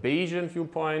probabilistic, the Bayesian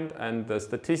viewpoint, and the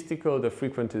statistical, the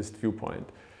frequentist viewpoint.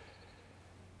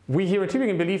 We here in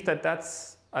Tübingen believe that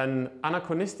that's an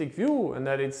anachronistic view and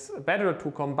that it's better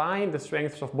to combine the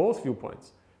strengths of both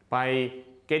viewpoints by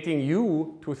getting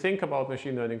you to think about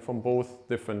machine learning from both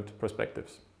different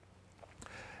perspectives.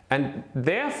 And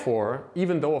therefore,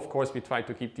 even though of course we try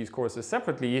to keep these courses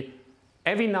separately,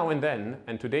 every now and then,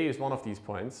 and today is one of these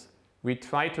points, we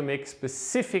try to make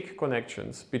specific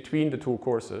connections between the two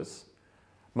courses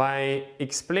by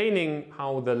explaining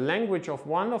how the language of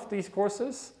one of these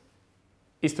courses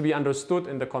is to be understood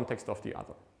in the context of the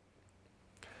other.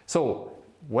 So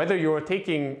whether you're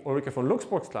taking Ulrike von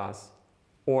Luxburg's class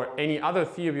or any other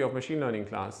theory of machine learning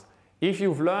class, if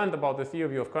you've learned about the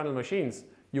theory of kernel machines,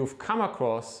 you've come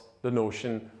across the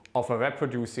notion of a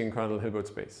reproducing kernel Hilbert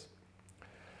space.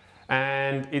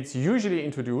 And it's usually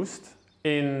introduced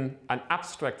in an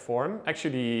abstract form.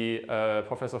 Actually,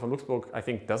 Professor von Luxburg, I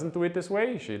think, doesn't do it this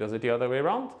way. She does it the other way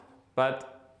around.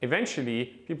 But eventually,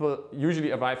 people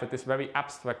usually arrive at this very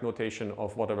abstract notation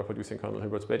of what a reproducing kernel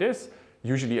Hilbert space is,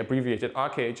 usually abbreviated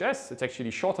RKHS. It's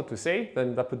actually shorter to say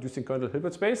than reproducing kernel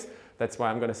Hilbert space. That's why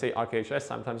I'm going to say RKHS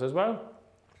sometimes as well.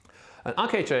 An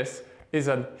RKHS is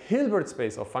a Hilbert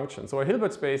space of functions. So a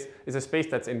Hilbert space is a space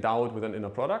that's endowed with an inner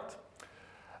product.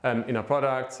 Inner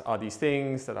products are these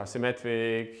things that are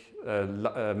symmetric,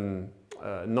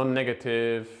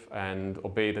 non-negative, and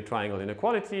obey the triangle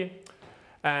inequality.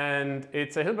 And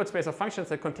it's a Hilbert space of functions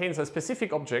that contains a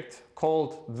specific object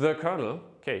called the kernel,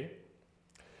 K,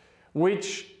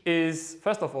 which is,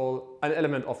 first of all, an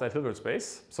element of that Hilbert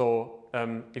space. So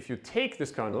if you take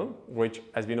this kernel, which,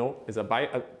 as we know, is a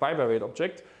bivariate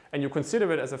object, and you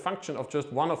consider it as a function of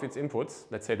just one of its inputs,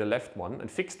 let's say the left one,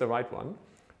 and fix the right one,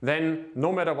 then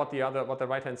no matter what the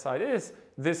right-hand side is,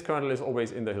 this kernel is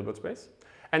always in the Hilbert space.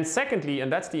 And secondly, and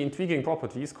that's the intriguing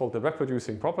property, it's called the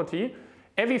reproducing property,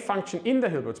 every function in the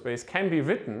Hilbert space can be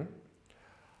written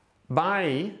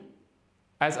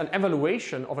as an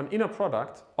evaluation of an inner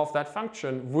product of that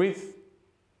function with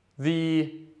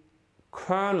the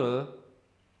kernel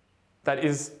that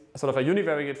is sort of a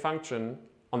univariate function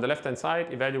on the left-hand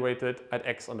side evaluated at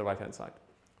x on the right-hand side.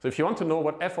 So if you want to know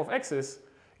what f of x is,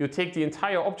 you take the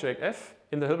entire object f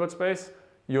in the Hilbert space,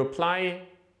 you apply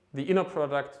the inner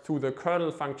product to the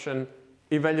kernel function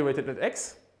evaluated at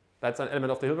x, that's an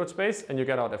element of the Hilbert space, and you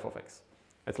get out f of x.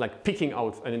 It's like picking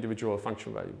out an individual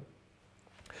function value.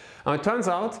 Now it turns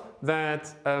out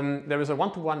that there is a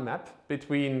one-to-one map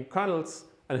between kernels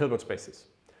and Hilbert spaces.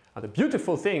 Now, the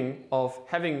beautiful thing of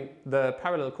having the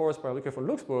parallel course by Ulrike von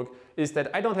Luxburg is that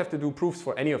I don't have to do proofs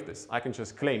for any of this. I can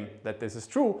just claim that this is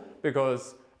true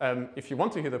because if you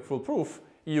want to hear the full proof,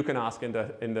 you can ask in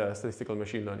the statistical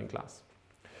machine learning class.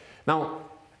 Now,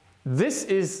 This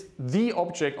is the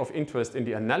object of interest in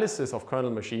the analysis of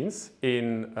kernel machines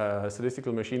in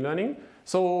statistical machine learning.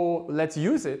 So let's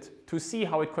use it to see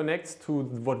how it connects to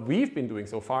what we've been doing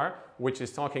so far, which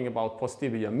is talking about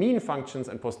posterior mean functions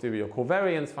and posterior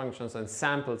covariance functions and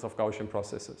samples of Gaussian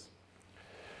processes.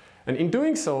 And in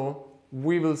doing so,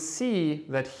 we will see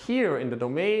that here in the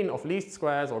domain of least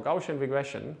squares or Gaussian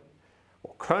regression,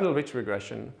 or kernel-rich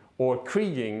regression, or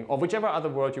Kriging, or whichever other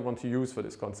word you want to use for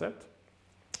this concept,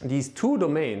 these two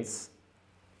domains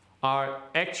are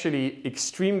actually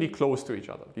extremely close to each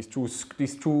other. These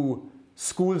two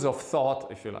schools of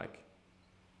thought, if you like.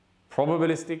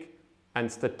 Probabilistic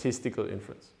and statistical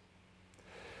inference.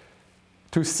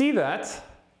 To see that,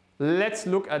 let's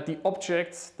look at the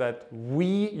objects that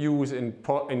we use in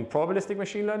probabilistic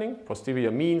machine learning,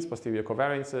 posterior means, posterior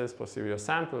covariances, posterior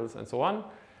samples, and so on,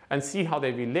 and see how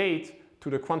they relate to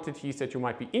the quantities that you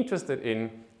might be interested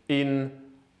in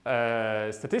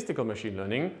statistical machine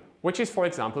learning, which is, for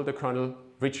example, the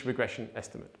kernel-rich regression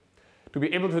estimate. To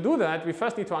be able to do that, we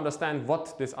first need to understand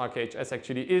what this RKHS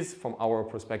actually is from our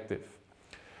perspective.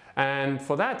 And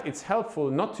for that, it's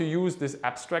helpful not to use this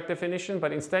abstract definition,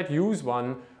 but instead use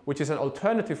one which is an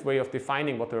alternative way of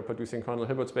defining what the reproducing kernel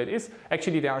Hilbert space is.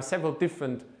 Actually, there are several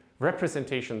different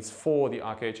representations for the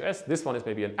RKHS. This one is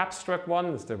maybe an abstract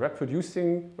one. It's the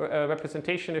reproducing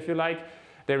representation, if you like.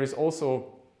 There is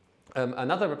also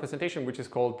another representation which is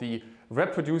called the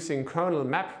reproducing kernel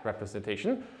map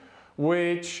representation,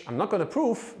 which I'm not going to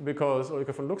prove because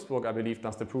Ulrike von Luxburg, I believe,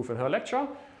 does the proof in her lecture,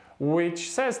 which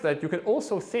says that you can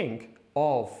also think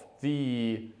of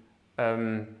the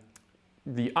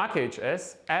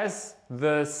RKHS as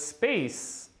the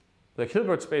space, the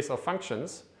Hilbert space of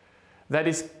functions that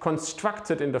is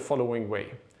constructed in the following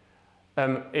way.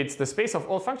 It's the space of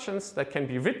all functions that can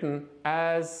be written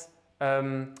as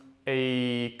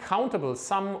a countable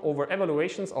sum over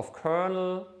evaluations of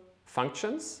kernel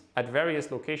functions at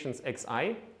various locations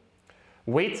xi,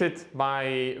 weighted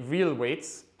by real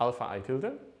weights alpha I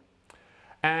tilde,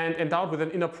 and endowed with an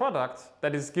inner product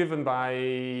that is given by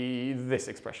this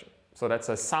expression. So that's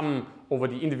a sum over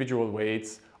the individual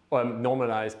weights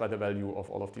normalized by the value of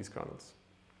all of these kernels.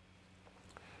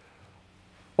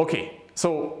 Okay,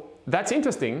 so that's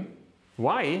interesting.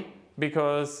 Why?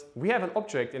 Because we have an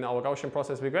object in our Gaussian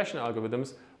process regression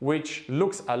algorithms which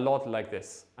looks a lot like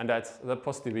this, and that's the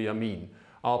posterior mean.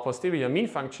 Our posterior mean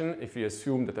function, if we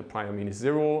assume that the prior mean is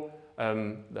 0,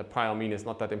 the prior mean is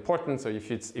not that important, so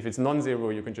if it's non-zero,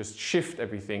 you can just shift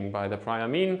everything by the prior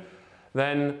mean,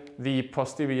 then the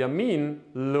posterior mean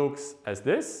looks as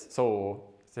this. So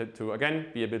to again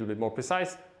be a little bit more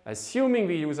precise, assuming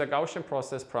we use a Gaussian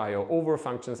process prior over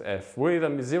functions f with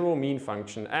a zero mean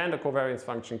function and a covariance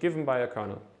function given by a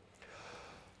kernel.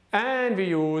 And we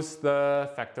use the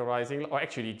factorizing, or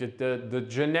actually the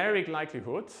generic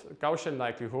likelihood, Gaussian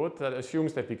likelihood, that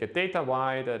assumes that we get data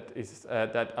y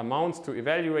that amounts to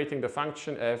evaluating the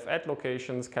function f at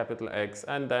locations capital X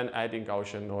and then adding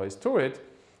Gaussian noise to it.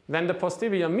 Then the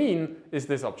posterior mean is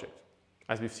this object,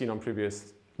 as we've seen on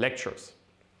previous lectures.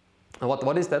 And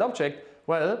what is that object?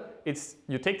 Well,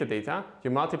 you take the data, you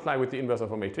multiply with the inverse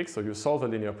of a matrix, so you solve a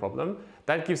linear problem.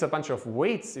 That gives a bunch of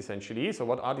weights, essentially. So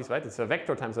what are these, right? It's a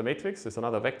vector times a matrix. It's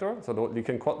another vector. So we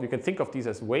can think of these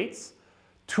as weights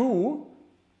to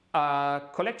a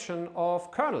collection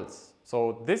of kernels.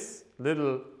 So this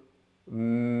little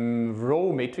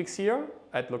row matrix here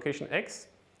at location X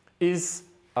is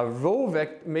a row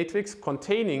matrix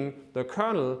containing the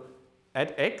kernel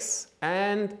at X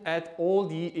and at all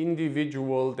the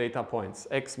individual data points,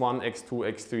 X1,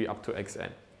 X2, X3 up to Xn.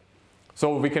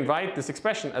 So we can write this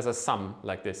expression as a sum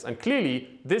like this. And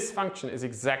clearly, this function is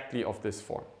exactly of this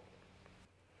form.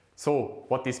 So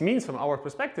what this means from our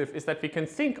perspective is that we can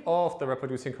think of the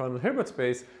reproducing kernel Hilbert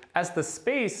space as the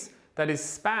space that is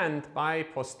spanned by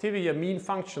posterior mean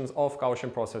functions of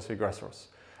Gaussian process regressors.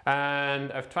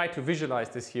 And I've tried to visualize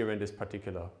this here in this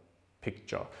particular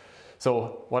picture.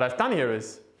 So what I've done here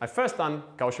is I've first done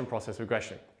Gaussian process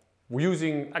regression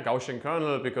using a Gaussian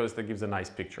kernel because that gives a nice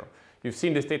picture. You've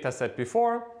seen this data set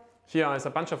before. Here is a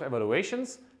bunch of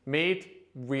evaluations made,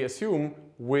 we assume,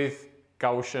 with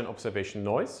Gaussian observation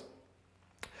noise.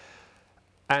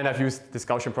 And I've used this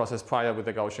Gaussian process prior with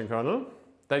the Gaussian kernel.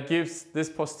 That gives this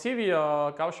posterior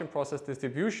Gaussian process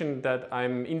distribution that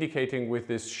I'm indicating with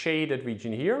this shaded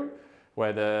region here,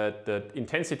 where the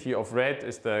intensity of red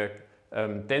is the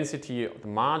density, the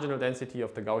marginal density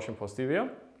of the Gaussian posterior.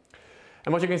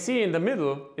 And what you can see in the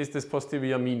middle is this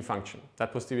posterior mean function.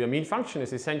 That posterior mean function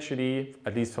is essentially,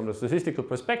 at least from the statistical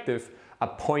perspective, a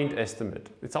point estimate.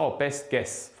 It's our best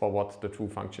guess for what the true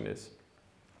function is.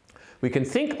 We can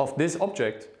think of this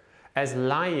object as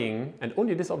lying, and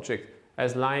only this object,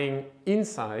 as lying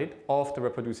inside of the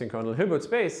reproducing kernel Hilbert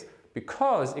space,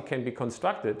 because it can be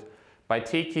constructed by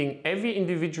taking every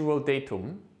individual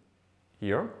datum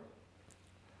here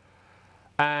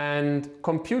and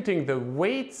computing the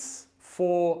weights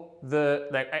for the,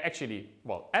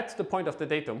 at the point of the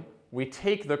datum, we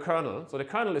take the kernel. So the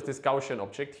kernel is this Gaussian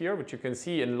object here, which you can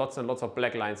see in lots and lots of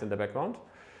black lines in the background.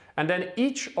 And then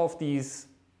each of these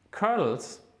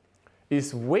kernels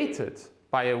is weighted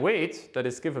by a weight that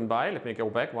is given by, let me go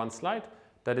back one slide,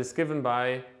 that is given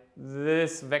by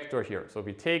this vector here. So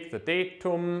we take the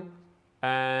datum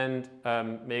and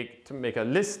make a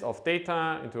list of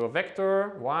data into a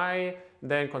vector, y,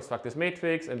 then construct this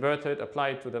matrix, invert it, apply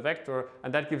it to the vector,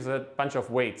 and that gives a bunch of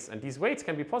weights. And these weights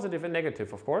can be positive and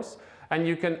negative, of course. And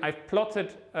you can, I've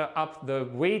plotted up the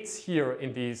weights here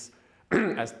in these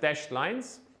as dashed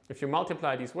lines. If you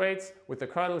multiply these weights with the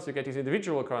kernels, you get these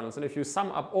individual kernels. And if you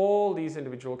sum up all these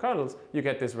individual kernels, you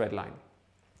get this red line.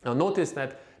 Now notice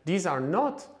that these are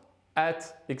not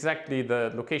at exactly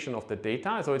the location of the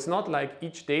data. So it's not like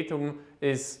each datum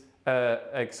is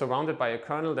surrounded by a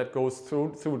kernel that goes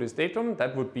through this datum.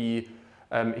 That would be,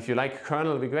 if you like,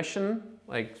 kernel regression,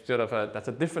 like sort of that's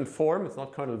a different form. It's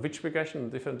not kernel Ridge regression,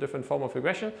 different form of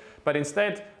regression. But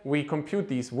instead, we compute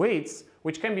these weights,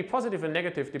 which can be positive and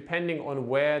negative depending on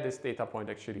where this data point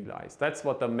actually lies. That's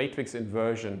what the matrix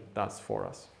inversion does for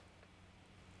us.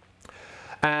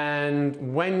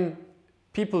 And when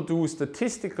people do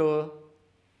statistical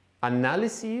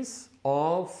analyses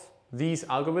of these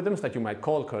algorithms that you might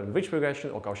call kernel Ridge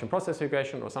regression or Gaussian process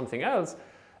regression or something else,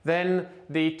 then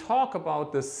they talk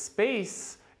about the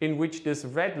space in which this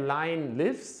red line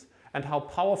lives and how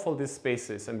powerful this space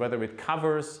is, and whether it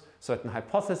covers certain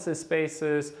hypothesis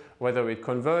spaces, whether it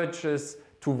converges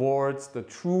towards the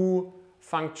true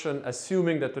function,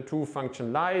 assuming that the true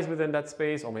function lies within that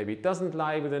space, or maybe it doesn't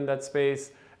lie within that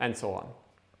space, and so on.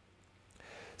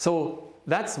 So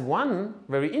that's one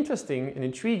very interesting and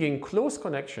intriguing close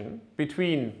connection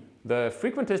between the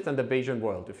frequentist and the Bayesian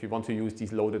world, if you want to use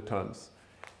these loaded terms.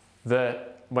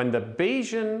 When the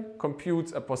Bayesian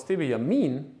computes a posterior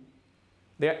mean,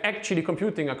 they're actually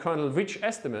computing a kernel Ridge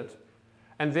estimate,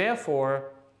 and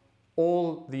therefore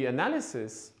all the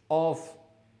analysis of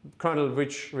kernel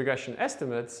Ridge regression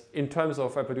estimates in terms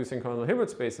of reproducing kernel Hilbert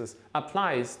spaces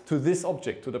applies to this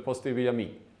object, to the posterior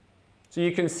mean. So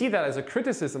you can see that as a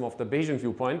criticism of the Bayesian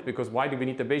viewpoint, because why do we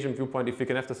need the Bayesian viewpoint if we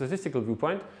can have the statistical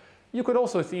viewpoint? You could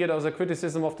also see it as a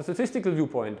criticism of the statistical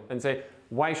viewpoint and say,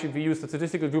 why should we use the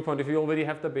statistical viewpoint if we already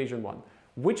have the Bayesian one?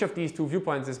 Which of these two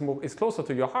viewpoints is closer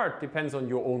to your heart depends on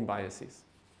your own biases.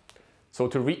 So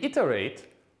to reiterate,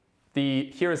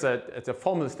 here is a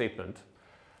formal statement.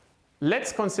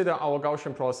 Let's consider our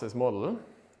Gaussian process model,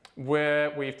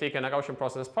 where we've taken a Gaussian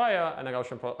process prior and a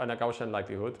Gaussian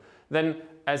likelihood. Then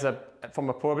from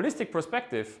a probabilistic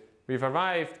perspective, we've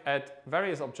arrived at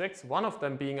various objects, one of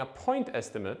them being a point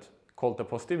estimate called the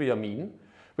posterior mean,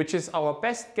 which is our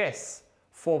best guess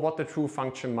for what the true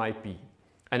function might be.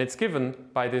 And it's given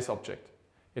by this object.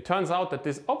 It turns out that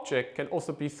this object can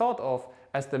also be thought of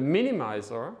as the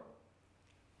minimizer.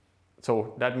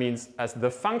 So that means as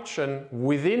the function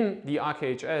within the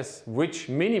RKHS which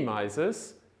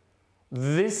minimizes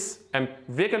this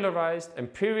regularized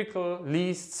empirical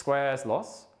least squares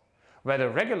loss, where the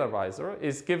regularizer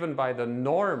is given by the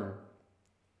norm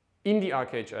in the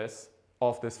RKHS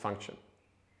of this function.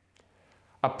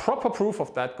 A proper proof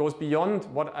of that goes beyond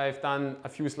what I've done a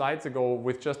few slides ago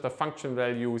with just the function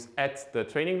values at the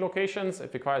training locations.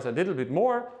 It requires a little bit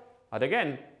more, but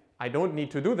again, I don't need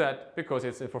to do that because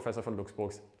it's in Professor von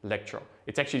Luxburg's lecture.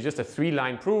 It's actually just a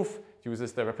 3-line proof,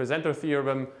 uses the representer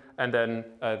theorem and then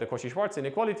the Cauchy-Schwarz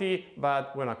inequality,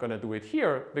 but we're not going to do it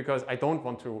here because I don't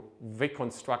want to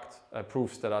reconstruct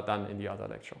proofs that are done in the other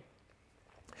lecture.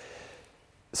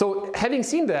 So having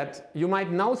seen that, you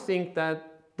might now think that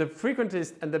the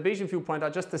frequentist and the Bayesian viewpoint are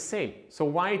just the same. So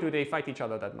why do they fight each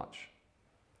other that much?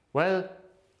 Well,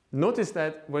 notice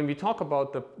that when we talk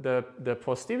about the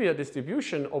posterior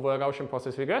distribution over a Gaussian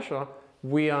process regression,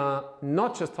 we are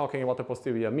not just talking about the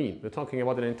posterior mean. We're talking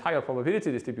about an entire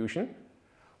probability distribution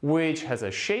which has a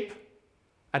shape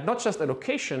and not just a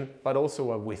location but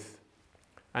also a width.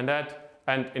 And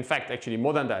in fact actually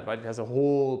more than that, right? It has a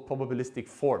whole probabilistic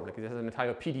form. Like it has an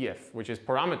entire PDF which is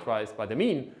parameterized by the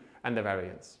mean and the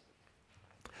variance.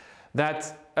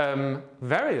 That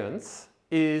variance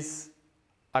is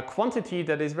a quantity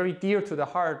that is very dear to the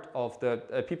heart of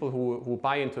the people who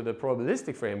buy into the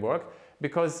probabilistic framework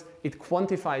because it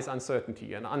quantifies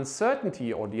uncertainty. And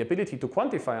uncertainty, or the ability to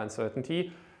quantify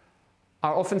uncertainty,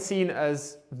 are often seen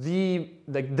as the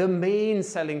main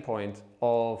selling point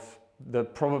of the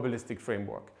probabilistic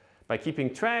framework. By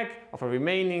keeping track of a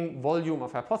remaining volume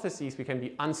of hypotheses, we can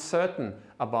be uncertain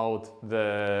about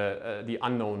the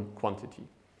unknown quantity.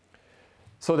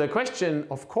 So the question,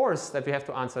 of course, that we have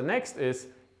to answer next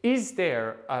is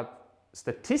there a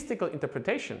statistical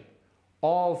interpretation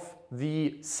of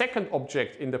the second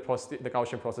object in the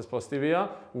Gaussian process posterior,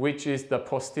 which is the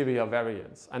posterior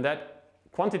variance? And that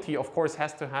quantity, of course,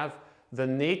 has to have the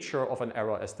nature of an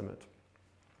error estimate.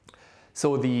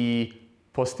 So the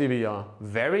posterior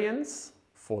variance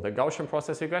for the Gaussian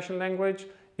process regression language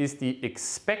is the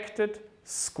expected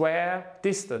square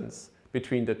distance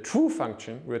between the true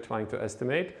function we're trying to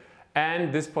estimate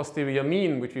and this posterior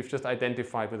mean, which we've just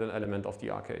identified with an element of the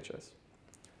RKHS.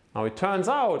 Now it turns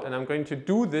out, and I'm going to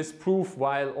do this proof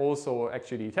while also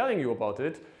actually telling you about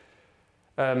it,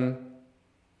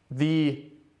 the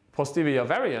posterior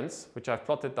variance, which I've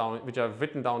plotted down, which I've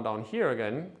written down here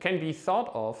again, can be thought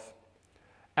of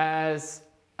as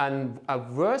a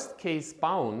worst case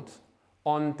bound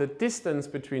on the distance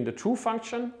between the true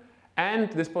function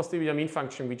and this posterior mean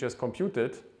function we just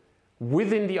computed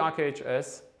within the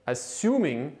RKHS,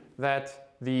 assuming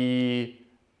that the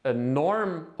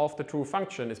norm of the true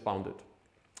function is bounded.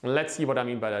 And let's see what I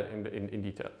mean by that in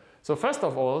detail. So first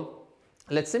of all,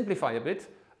 let's simplify a bit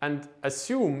and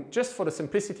assume, just for the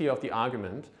simplicity of the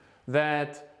argument,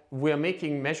 that we're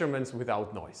making measurements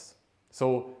without noise.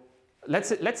 So let's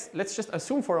just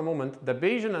assume for a moment the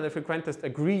Bayesian and the frequentist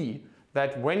agree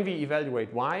that when we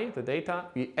evaluate y, the data,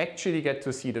 we actually get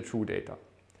to see the true data.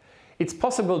 It's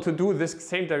possible to do this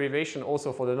same derivation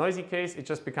also for the noisy case. It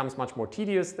just becomes much more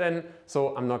tedious then,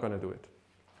 so I'm not going to do it.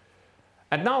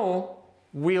 And now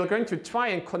we are going to try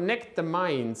and connect the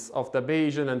minds of the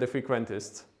Bayesian and the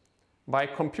frequentists by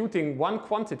computing one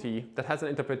quantity that has an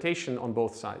interpretation on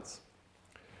both sides.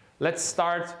 Let's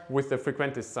start with the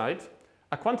frequentist side.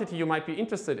 A quantity you might be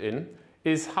interested in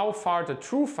is how far the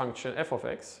true function f of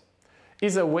x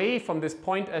is away from this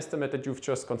point estimate that you've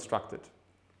just constructed.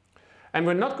 And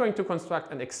we're not going to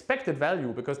construct an expected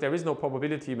value because there is no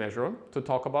probability measure to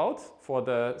talk about for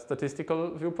the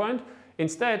statistical viewpoint.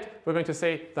 Instead, we're going to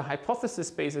say the hypothesis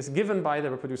space is given by the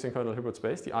reproducing kernel Hilbert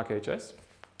space, the RKHS.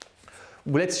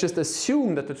 Let's just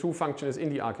assume that the true function is in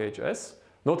the RKHS.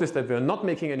 Notice that we're not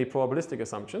making any probabilistic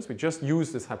assumptions. We just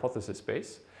use this hypothesis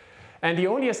space. And the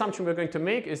only assumption we're going to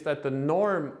make is that the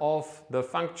norm of the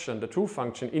function, the true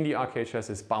function in the RKHS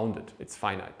is bounded. It's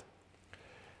finite.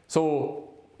 So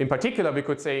in particular, we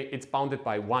could say it's bounded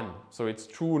by 1. So its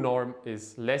true norm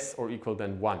is less or equal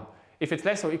than 1. If it's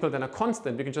less or equal than a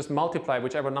constant, we can just multiply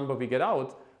whichever number we get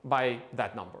out by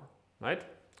that number, right?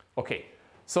 Okay,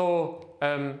 so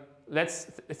let's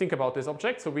think about this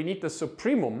object. So we need the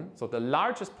supremum, so the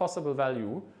largest possible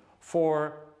value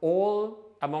for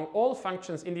among all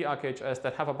functions in the RKHS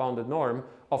that have a bounded norm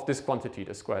of this quantity,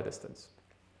 the square distance.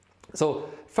 So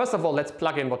first of all, let's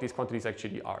plug in what these quantities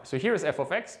actually are. So here is f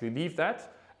of x, we leave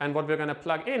that. And what we're going to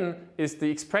plug in is the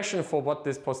expression for what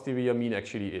this posterior mean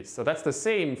actually is. So that's the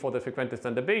same for the frequentist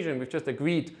and the Bayesian. We've just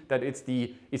agreed that it's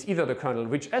either the kernel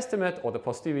ridge estimate or the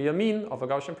posterior mean of a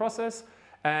Gaussian process.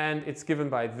 And it's given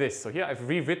by this. So here I've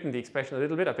rewritten the expression a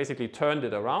little bit. I basically turned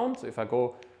it around. So if I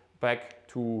go back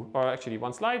to, or actually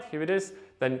one slide, here it is.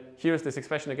 Then here's this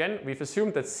expression again. We've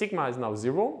assumed that sigma is now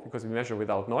 0 because we measure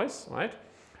without noise, right?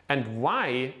 And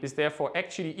y is therefore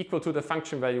actually equal to the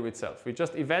function value itself. We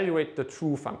just evaluate the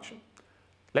true function.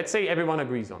 Let's say everyone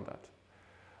agrees on that.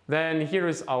 Then here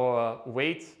is our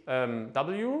weight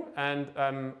w,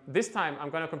 and this time I'm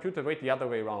going to compute the weight the other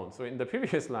way around. So in the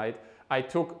previous slide, I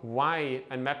took y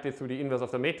and mapped it through the inverse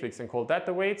of the matrix and called that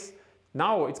the weights.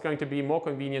 Now it's going to be more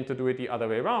convenient to do it the other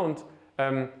way around.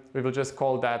 We will just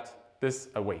call this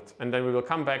a weight. And then we will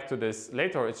come back to this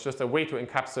later. It's just a way to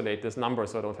encapsulate this number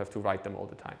so I don't have to write them all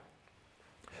the time.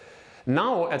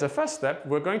 Now, as a first step,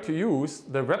 we're going to use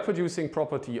the reproducing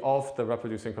property of the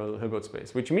reproducing kernel Hilbert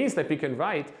space, which means that we can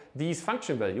write these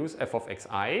function values, f of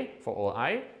xi for all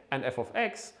I, and f of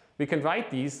x, we can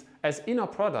write these as inner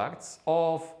products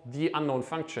of the unknown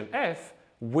function f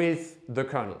with the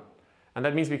kernel. And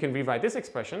that means we can rewrite this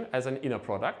expression as an inner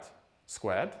product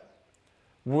squared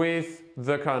with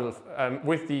the kernel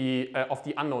of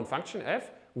the unknown function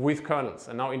f with kernels.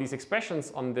 And now in these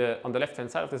expressions on the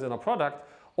left-hand side of this inner product,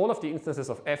 all of the instances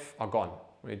of f are gone.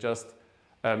 We're just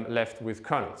left with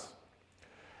kernels.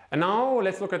 And now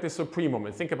let's look at the supremum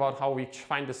and think about how we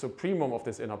find the supremum of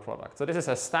this inner product. So this is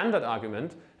a standard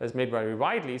argument that's made very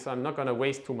widely, so I'm not going to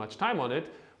waste too much time on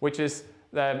it, which is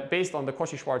based on the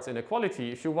Cauchy-Schwarz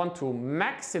inequality. If you want to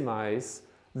maximize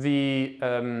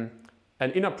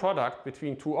an inner product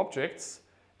between two objects,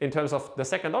 in terms of the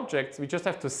second object, we just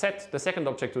have to set the second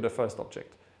object to the first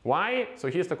object. Why? So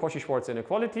here's the Cauchy-Schwarz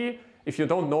inequality. If you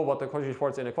don't know what the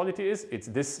Cauchy-Schwarz inequality is, it's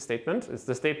this statement. It's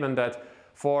the statement that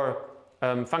for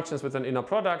functions with an inner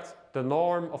product, the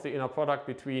norm of the inner product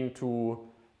between two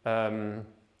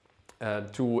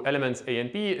elements A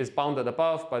and B is bounded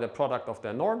above by the product of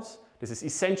their norms. This is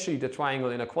essentially the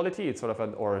triangle inequality. It's sort of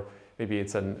an, or maybe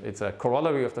it's a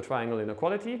corollary of the triangle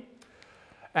inequality.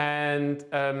 And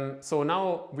so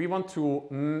now we want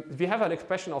to, we have an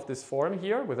expression of this form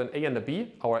here with an A and a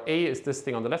B. Our A is this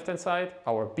thing on the left-hand side.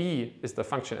 Our B is the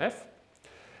function f.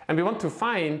 And we want to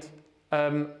find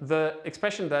the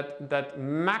expression that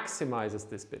maximizes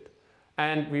this bit.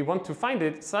 And we want to find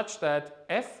it such that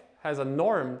f has a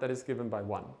norm that is given by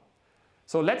 1.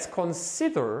 So let's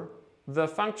consider the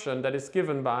function that is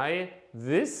given by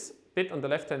this bit on the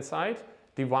left-hand side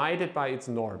divided by its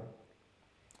norm.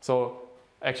 So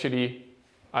actually,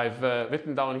 I've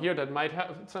written down here that might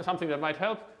help, something that might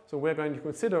help. So we're going to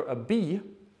consider a B.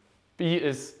 B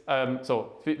is,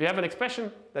 so we have an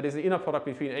expression that is the inner product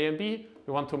between A and B.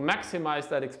 We want to maximize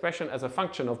that expression as a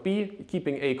function of B,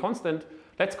 keeping A constant.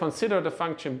 Let's consider the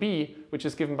function B, which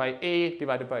is given by A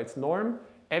divided by its norm.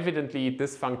 Evidently,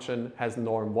 this function has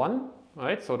norm 1,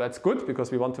 right? So that's good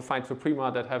because we want to find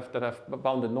suprema that have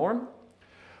bounded norm.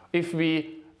 If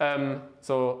we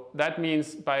so that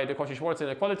means by the Cauchy-Schwarz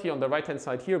inequality on the right-hand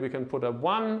side here, we can put a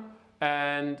 1.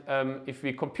 And if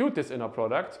we compute this inner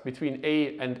product between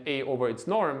A and A over its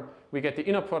norm, we get the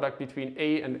inner product between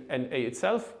A and A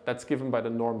itself. That's given by the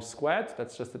norm squared.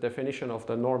 That's just the definition of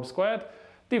the norm squared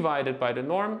divided by the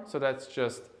norm. So that's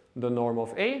just the norm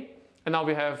of A. And now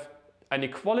we have an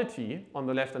equality on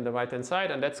the left and the right-hand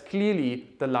side. And that's clearly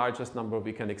the largest number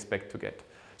we can expect to get.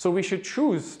 So we should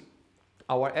choose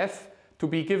our f to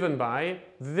be given by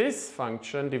this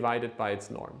function divided by its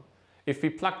norm. If we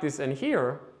plug this in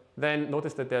here, then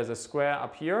notice that there's a square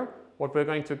up here. What we're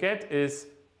going to get is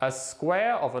a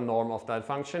square of a norm of that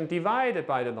function divided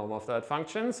by the norm of that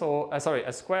function. So, sorry,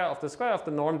 a square of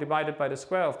the norm divided by the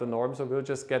square of the norm. So we'll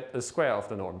just get the square of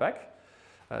the norm back.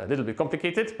 A little bit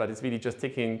complicated, but it's really just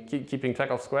keeping track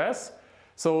of squares.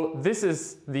 So this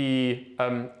is the,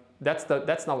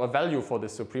 that's now a value for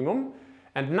this supremum.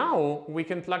 And now we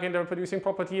can plug in the reproducing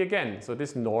property again. So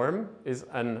this norm is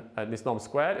this norm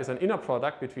squared is an inner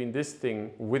product between this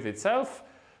thing with itself.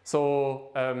 So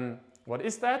what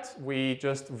is that? We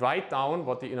just write down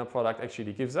what the inner product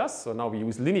actually gives us. So now we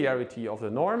use linearity of the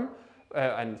norm,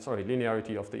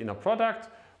 linearity of the inner product,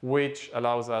 which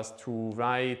allows us to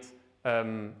write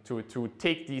to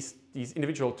take these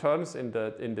individual terms in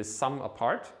the sum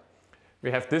apart. We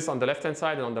have this on the left-hand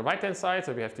side and on the right-hand side,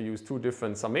 so we have to use two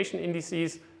different summation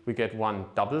indices. We get one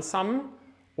double sum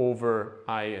over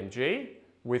I and j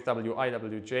with wi,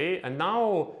 wj, and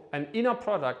now an inner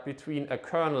product between a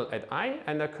kernel at I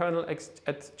and a kernel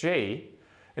at j.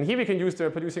 And here we can use the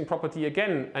reproducing property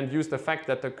again and use the fact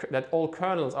that, that all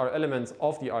kernels are elements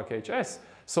of the RKHS.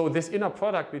 So this inner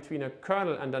product between a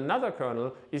kernel and another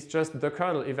kernel is just the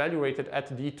kernel evaluated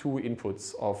at the two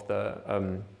inputs of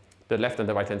the left and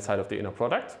the right-hand side of the inner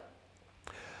product.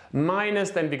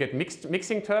 Minus, then we get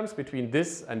mixing terms between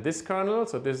this and this kernel.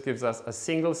 So this gives us a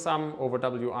single sum over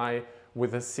wi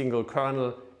with a single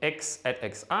kernel x at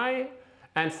xi.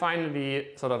 And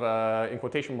finally, sort of a, in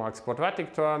quotation marks,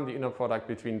 quadratic term, the inner product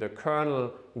between the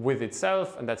kernel with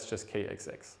itself, and that's just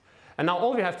kxx. And now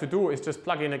all we have to do is just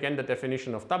plug in again the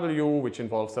definition of W, which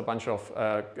involves a bunch of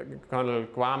kernel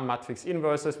Gram matrix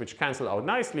inverses, which cancel out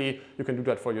nicely. You can do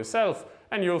that for yourself,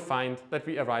 and you'll find that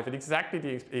we arrive at exactly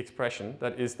the expression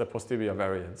that is the posterior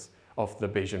variance of the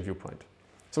Bayesian viewpoint.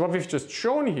 So what we've just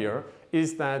shown here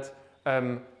is that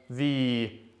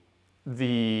the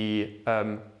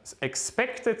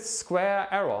expected square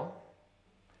error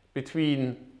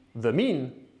between the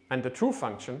mean and the true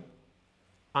function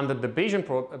under the Bayesian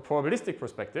probabilistic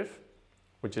perspective,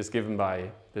 which is given by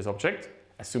this object,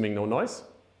 assuming no noise,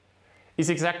 is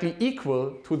exactly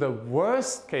equal to the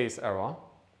worst case error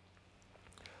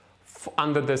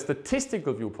under the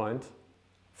statistical viewpoint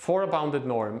for a bounded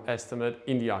norm estimate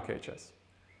in the RKHS.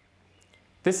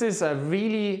 This is a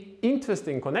really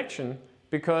interesting connection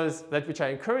because which I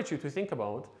encourage you to think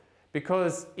about,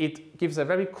 because it gives a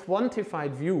very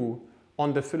quantified view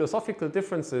on the philosophical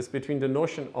differences between the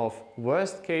notion of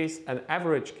worst case and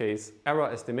average case error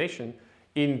estimation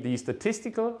in the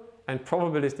statistical and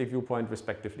probabilistic viewpoint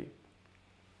respectively.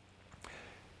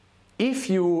 If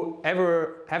you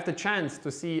ever have the chance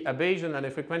to see a Bayesian and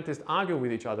a frequentist argue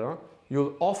with each other,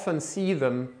 you'll often see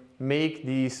them make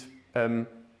these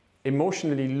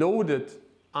emotionally loaded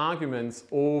arguments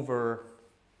over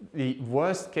the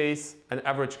worst case and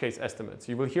average case estimates.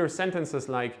 You will hear sentences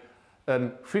like,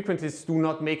 frequentists do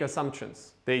not make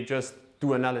assumptions, they just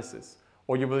do analysis.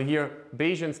 Or you will hear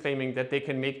Bayesians claiming that they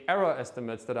can make error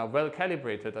estimates that are well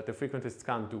calibrated that the frequentists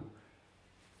can't do.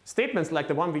 Statements like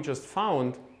the one we just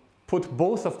found put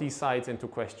both of these sides into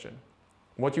question.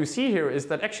 What you see here is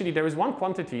that actually there is one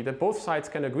quantity that both sides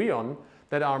can agree on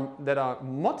that are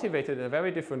motivated in a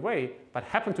very different way, but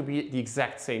happen to be the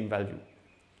exact same value.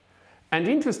 And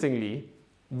interestingly,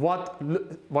 what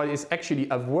is actually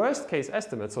a worst case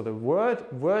estimate, so the word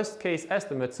worst case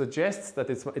estimate suggests that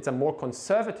it's a more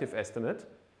conservative estimate,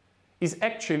 is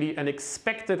actually an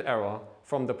expected error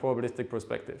from the probabilistic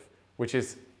perspective, which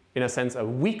is in a sense a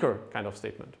weaker kind of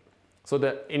statement. So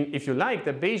if you like,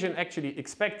 the Bayesian actually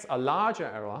expects a larger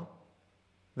error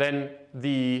than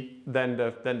the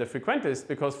frequentist,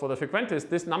 because for the frequentist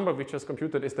this number we just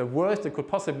computed is the worst it could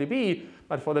possibly be,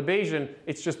 but for the Bayesian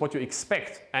it's just what you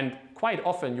expect, and quite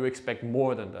often you expect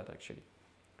more than that actually.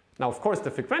 Now of course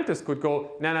the frequentist could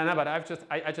go, no, but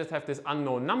I just have this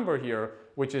unknown number here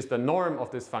which is the norm of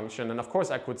this function, and of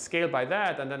course I could scale by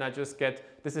that, and then I just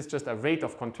get, this is just a rate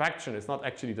of contraction, it's not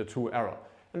actually the true error.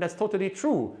 And that's totally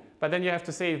true, but then you have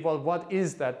to say, well, what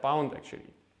is that bound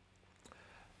actually?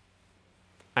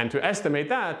 And to estimate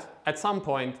that, at some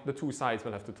point, the two sides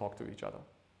will have to talk to each other.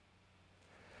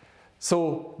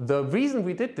 So the reason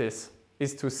we did this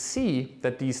is to see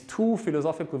that these two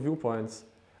philosophical viewpoints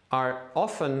are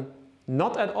often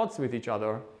not at odds with each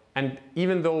other, and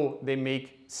even though they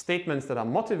make statements that are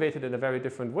motivated in a very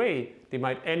different way, they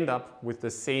might end up with the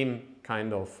same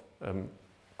kind of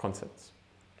concepts.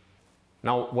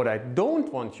 Now, what I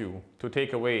don't want you to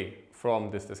take away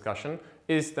from this discussion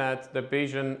is that the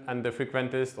Bayesian and the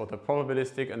frequentist, or the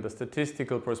probabilistic and the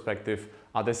statistical perspective,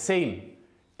 are the same,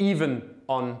 even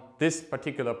on this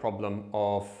particular problem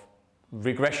of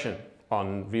regression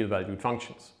on real-valued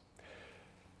functions.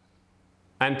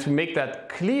 And to make that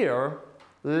clear,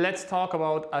 let's talk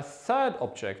about a third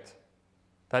object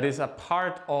that is a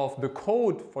part of the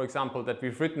code, for example, that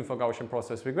we've written for Gaussian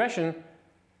process regression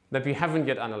that we haven't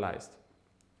yet analyzed.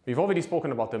 We've already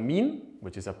spoken about the mean,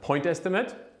 which is a point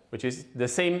estimate, which is the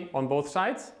same on both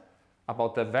sides,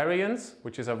 about the variance,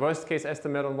 which is a worst case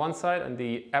estimate on one side and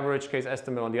the average case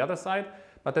estimate on the other side.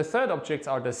 But the third objects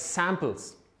are the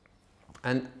samples,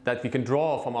 and that we can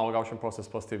draw from our Gaussian process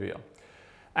posterior.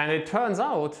 And it turns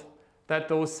out that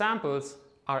those samples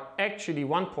are actually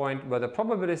one point where the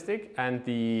probabilistic and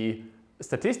the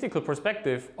statistical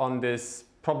perspective on this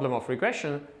problem of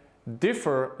regression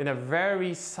differ in a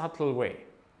very subtle way.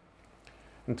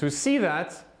 And to see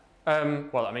that,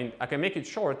 well, I mean, I can make it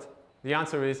short. The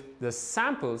answer is the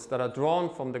samples that are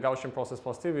drawn from the Gaussian process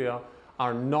posterior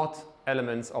are not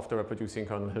elements of the reproducing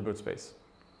kernel Hilbert space.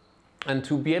 And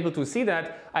to be able to see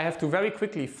that, I have to very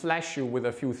quickly flash you with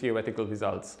a few theoretical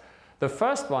results. The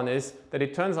first one is that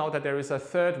it turns out that there is a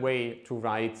third way to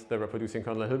write the reproducing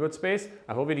kernel Hilbert space.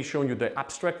 I've already shown you the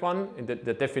abstract one, in the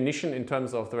definition in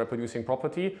terms of the reproducing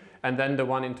property, and then the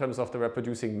one in terms of the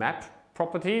reproducing map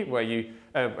property, where you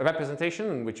representation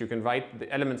in which you can write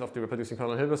the elements of the reproducing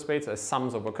kernel Hilbert space as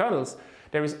sums over kernels.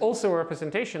 There is also a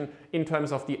representation in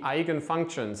terms of the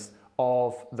eigenfunctions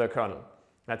of the kernel.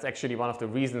 That's actually one of the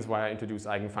reasons why I introduced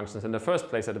eigenfunctions in the first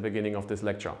place at the beginning of this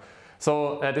lecture.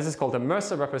 So this is called a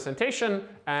Mercer representation,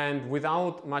 and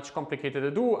without much complicated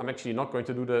ado, I'm actually not going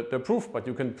to do the proof, but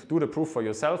you can do the proof for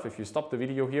yourself if you stop the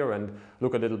video here and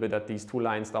look a little bit at these two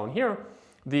lines down here.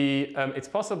 It's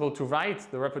possible to write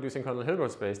the reproducing kernel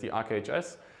Hilbert space, the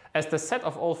RKHS, as the set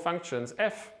of all functions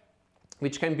f,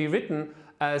 which can be written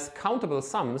as countable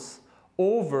sums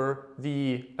over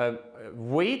the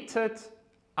weighted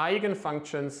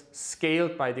eigenfunctions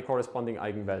scaled by the corresponding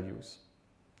eigenvalues,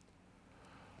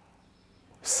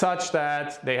 such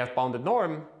that they have bounded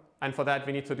norm. And for that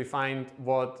we need to define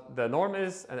what the norm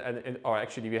is, or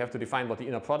actually we have to define what the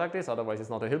inner product is, otherwise it's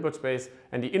not a Hilbert space.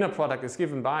 And the inner product is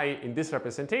given by, in this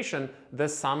representation, the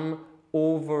sum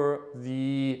over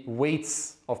the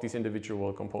weights of these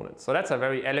individual components. So that's a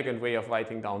very elegant way of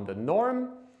writing down the norm,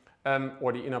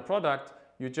 or the inner product.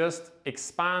 You just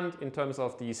expand in terms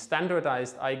of the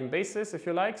standardized eigenbasis, if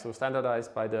you like, so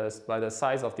standardized by the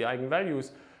size of the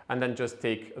eigenvalues, and then just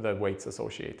take the weights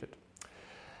associated.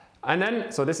 And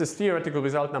then, so this is theoretical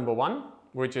result number one,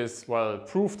 which is, well,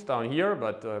 proved down here,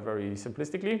 but very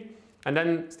simplistically. And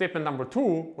then statement number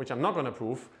two, which I'm not going to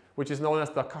prove, which is known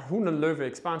as the Kahunen-Loewe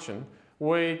expansion,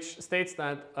 which states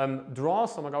that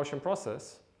draws from a Gaussian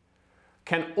process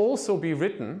can also be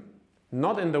written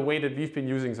not in the way that we've been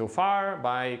using so far,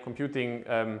 by computing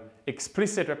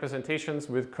explicit representations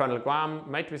with kernel Guam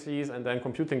matrices and then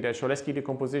computing their Cholesky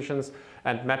decompositions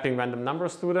and mapping random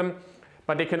numbers to them.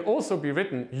 But they can also be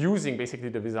written using basically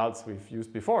the results we've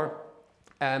used before,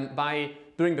 by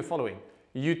doing the following.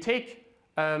 You take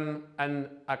an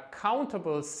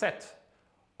accountable set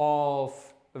of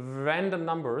random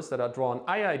numbers that are drawn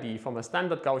IID from a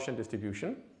standard Gaussian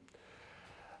distribution.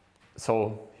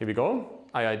 So here we go,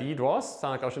 IID draws,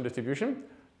 standard Gaussian distribution.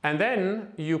 And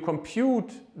then you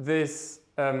compute this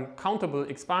countable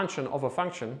expansion of a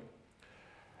function,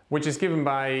 which is given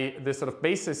by this sort of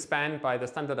basis spanned by the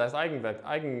standardized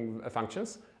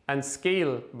eigenfunctions and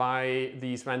scale by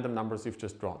these random numbers you've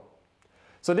just drawn.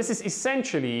 So this is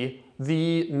essentially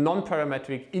the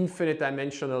non-parametric infinite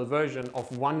dimensional version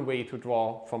of one way to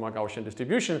draw from a Gaussian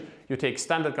distribution. You take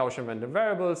standard Gaussian random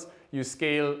variables, you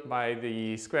scale by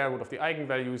the square root of the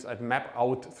eigenvalues and map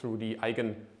out through the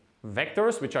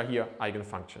eigenvectors, which are here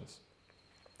eigenfunctions.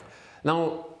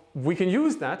 Now, we can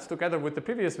use that together with the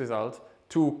previous result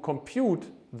to compute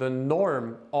the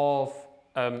norm of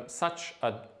such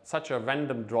a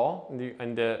random draw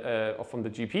from the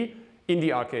GP in the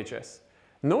RKHS.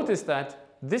 Notice that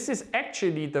this is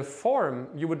actually the form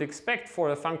you would expect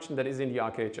for a function that is in the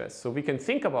RKHS. So we can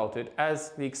think about it as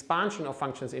the expansion of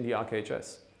functions in the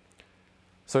RKHS.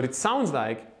 So it sounds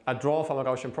like a draw from a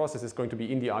Gaussian process is going to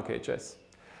be in the RKHS.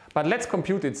 But let's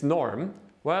compute its norm.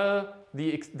 Well,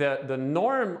 the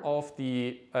norm of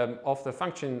the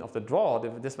function of the draw,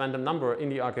 this random number in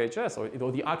the RKHS, or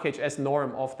the RKHS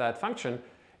norm of that function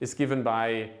is given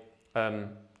by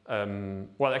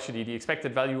well, actually, the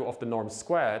expected value of the norm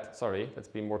squared, sorry, let's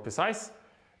be more precise,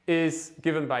 is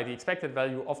given by the expected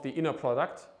value of the inner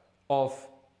product of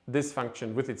this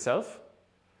function with itself.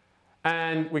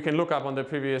 And we can look up on the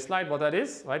previous slide what that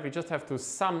is, right? We just have to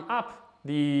sum up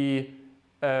the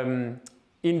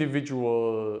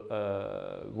individual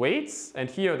weights. And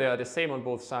here they are the same on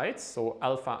both sides. So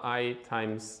alpha I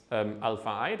times alpha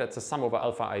I, that's a sum over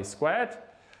alpha I squared.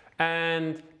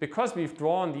 And because we've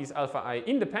drawn these alpha I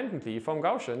independently from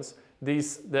Gaussians,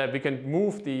 we can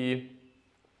move the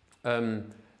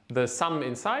sum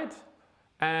inside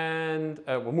and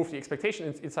we'll move the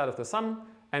expectation inside of the sum,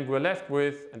 and we're left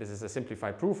with, and this is a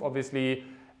simplified proof obviously,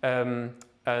 an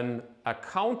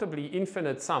accountably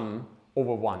infinite sum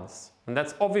over ones. And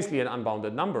that's obviously an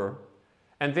unbounded number.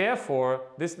 And therefore,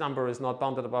 this number is not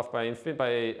bounded above by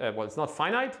well, it's not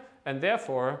finite, and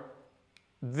therefore,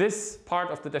 this part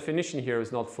of the definition here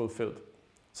is not fulfilled.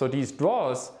 So these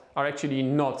draws are actually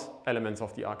not elements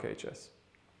of the RKHS.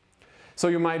 So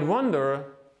you might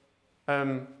wonder,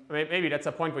 maybe that's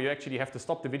a point where you actually have to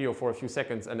stop the video for a few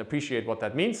seconds and appreciate what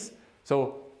that means.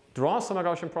 So draws from a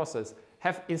Gaussian process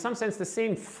have in some sense the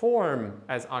same form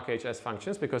as RKHS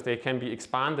functions because they can be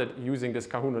expanded using this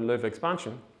Kahun and Löwe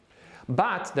expansion.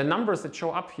 But the numbers that show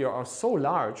up here are so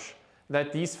large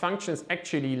that these functions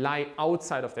actually lie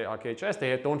outside of the RKHS.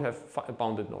 They don't have a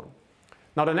bounded norm.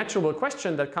 Now the natural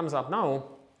question that comes up now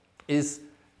is,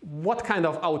 what kind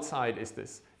of outside is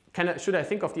this? Should I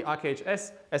think of the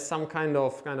RKHS as some kind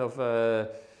of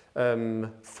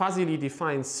fuzzily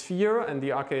defined sphere, and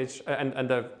the and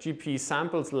the GP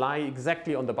samples lie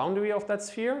exactly on the boundary of that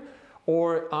sphere?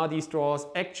 Or are these draws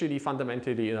actually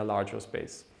fundamentally in a larger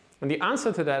space? And the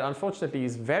answer to that, unfortunately,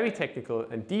 is very technical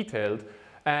and detailed.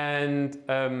 And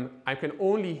I can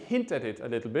only hint at it a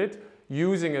little bit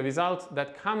using a result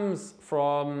that comes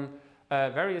from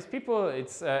various people.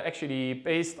 It's actually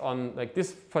based on, like,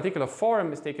 this particular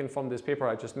form is taken from this paper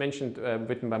I just mentioned,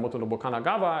 written by Motonobu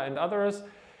Kanagawa and others.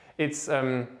 It's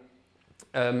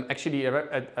actually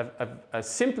a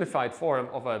simplified form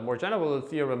of a more general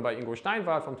theorem by Ingo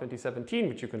Steinwart from 2017,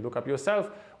 which you can look up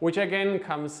yourself, which again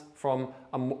comes from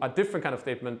a different kind of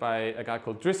statement by a guy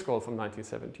called Driscoll from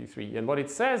 1973. And what it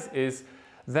says is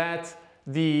that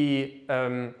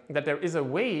that there is a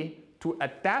way to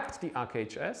adapt the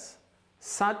RKHS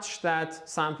such that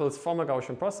samples from a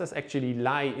Gaussian process actually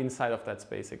lie inside of that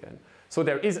space again. So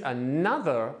there is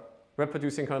another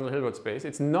reproducing kernel Hilbert space.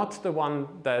 It's not the one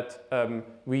that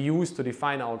we use to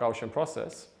define our Gaussian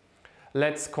process.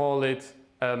 Let's call it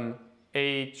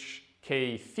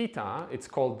HK theta. It's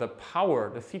called the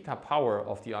theta power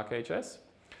of the RKHS,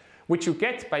 which you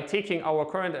get by taking our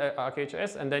current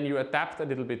RKHS and then you adapt a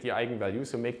little bit the eigenvalues,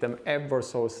 so make them ever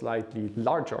so slightly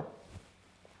larger.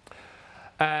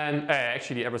 And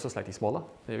actually ever so slightly smaller.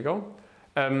 There you go.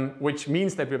 Which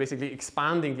means that we're basically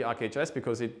expanding the RKHS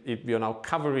because we are now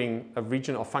covering a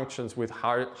region of functions with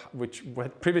which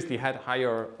previously had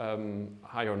higher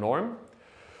norm.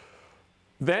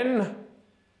 Then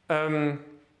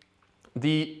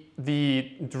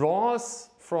the draws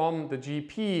from the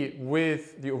GP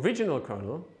with the original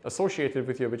kernel, associated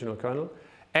with the original kernel,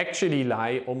 actually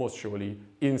lie almost surely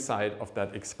inside of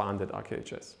that expanded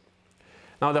RKHS.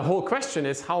 Now the whole question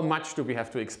is, how much do we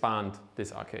have to expand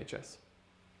this RKHS?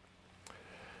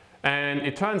 And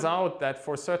it turns out that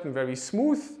for certain very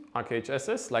smooth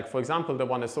RKHSs, like for example the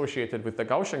one associated with the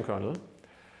Gaussian kernel,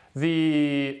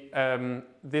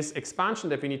 this expansion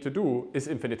that we need to do is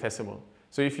infinitesimal.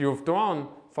 So if you've drawn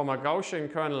from a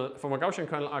Gaussian kernel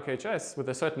RKHS with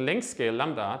a certain length scale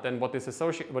lambda, then what this is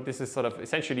sort of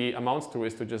essentially amounts to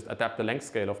is to just adapt the length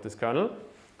scale of this kernel.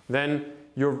 Then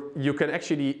you can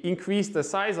actually increase the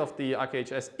size of the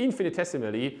RKHS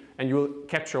infinitesimally, and you will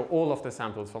capture all of the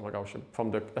samples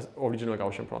from the original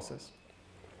Gaussian process.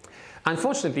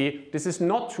 Unfortunately, this is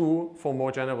not true for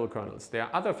more general kernels. There are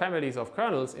other families of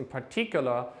kernels, in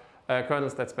particular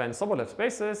kernels that span Sobolev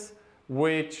spaces,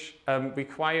 which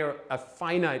require a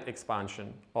finite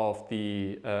expansion of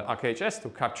the RKHS to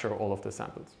capture all of the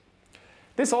samples.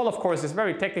 This all, of course, is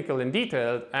very technical and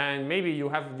detailed, and maybe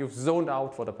you've zoned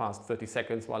out for the past 30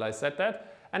 seconds while I said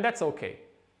that, and that's okay.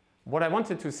 What I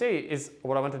wanted to say is,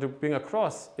 what I wanted to bring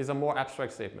across is a more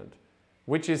abstract statement,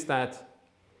 which is that,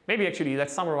 maybe actually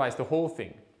let's summarize the whole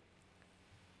thing.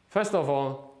 First of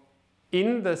all,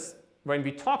 when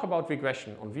we talk about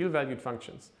regression on real-valued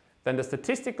functions, then the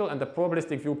statistical and the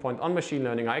probabilistic viewpoint on machine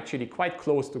learning are actually quite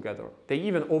close together. They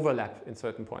even overlap in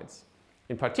certain points.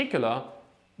 In particular,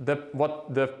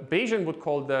 what the Bayesian would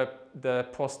call the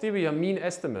posterior mean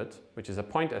estimate, which is a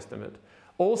point estimate,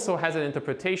 also has an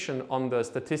interpretation on the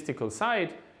statistical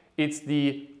side. It's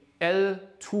the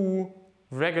L2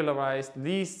 regularized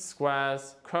least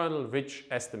squares kernel-rich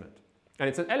estimate. And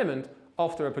it's an element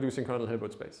of the reproducing kernel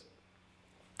Hilbert space.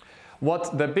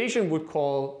 What the Bayesian would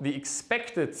call the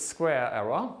expected square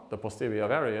error, the posterior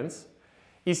variance,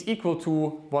 is equal to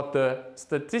what the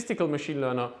statistical machine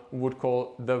learner would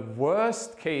call the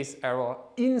worst case error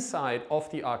inside of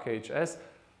the RKHS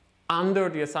under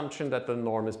the assumption that the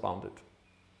norm is bounded.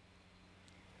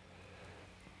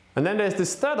 And then there's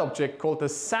this third object called the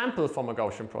sample from a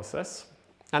Gaussian process.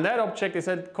 And that object is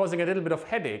causing a little bit of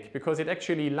headache because it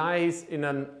actually lies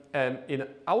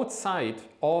outside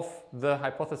of the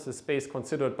hypothesis space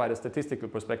considered by the statistical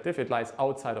perspective. It lies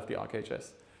outside of the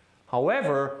RKHS.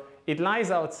 However, it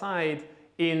lies outside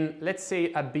in, let's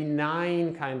say, a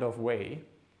benign kind of way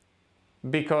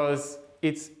because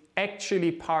it's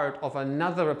actually part of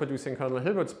another reproducing kernel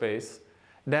Hilbert space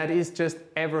that is just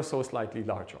ever so slightly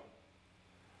larger.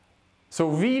 So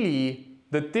really,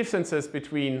 the differences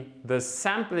between the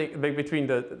sampling, between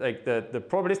the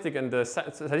probabilistic and the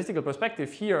statistical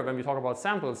perspective here, when we talk about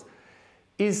samples,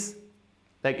 is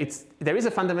there is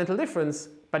a fundamental difference,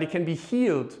 but it can be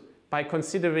healed by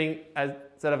considering a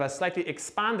sort of a slightly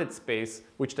expanded space,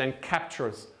 which then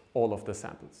captures all of the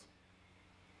samples.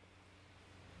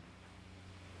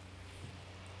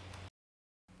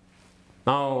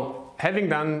 Now, having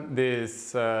done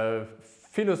this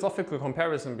philosophical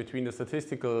comparison between the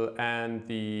statistical and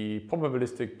the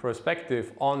probabilistic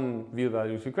perspective on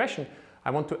real-valued regression,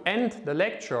 I want to end the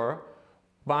lecture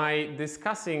by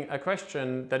discussing a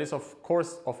question that is, of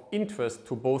course, of interest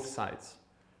to both sides,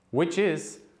 which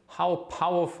is how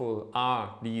powerful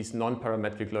are these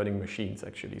non-parametric learning machines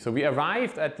actually. So we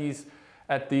arrived at these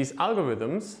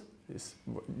algorithms,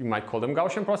 you might call them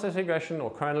Gaussian process regression or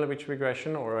kernel-rich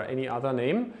regression or any other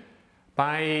name,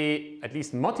 by, at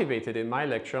least motivated in my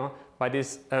lecture, by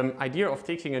this idea of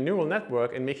taking a neural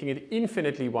network and making it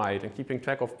infinitely wide and keeping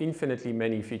track of infinitely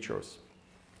many features.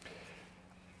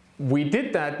 We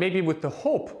did that maybe with the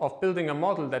hope of building a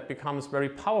model that becomes very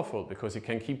powerful because it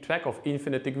can keep track of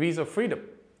infinite degrees of freedom.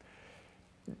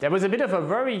 There was a bit of a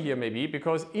worry here maybe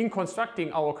because in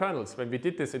constructing our kernels, when we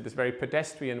did this in this very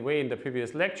pedestrian way in the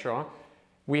previous lecture,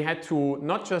 we had to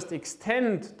not just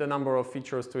extend the number of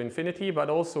features to infinity, but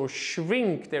also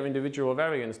shrink their individual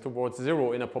variance towards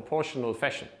zero in a proportional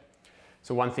fashion.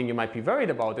 So one thing you might be worried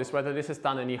about is whether this has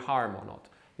done any harm or not.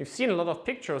 We've seen a lot of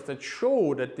pictures that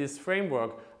show that this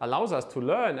framework allows us to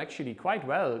learn actually quite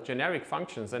well generic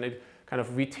functions, and it kind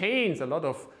of retains a lot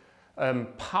of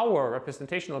power,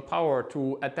 representational power,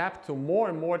 to adapt to more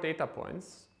and more data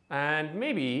points. And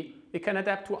maybe it can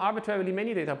adapt to arbitrarily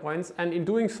many data points and in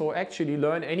doing so actually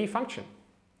learn any function.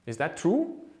 Is that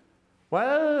true?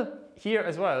 Well, here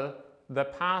as well, the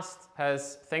past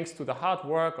has, thanks to the hard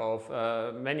work of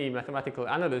many mathematical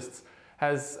analysts,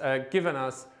 has given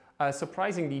us a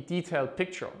surprisingly detailed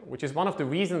picture, which is one of the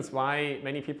reasons why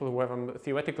many people who have a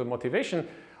theoretical motivation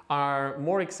are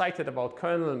more excited about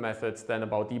kernel methods than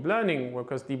about deep learning,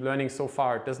 because deep learning so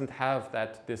far doesn't have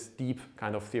this deep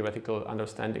kind of theoretical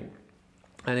understanding.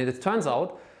 And it turns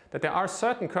out that there are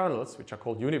certain kernels, which are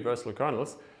called universal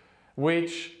kernels,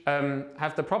 which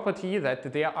have the property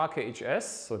that their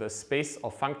RKHS, so the space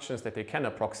of functions that they can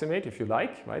approximate, if you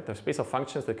like, right? The space of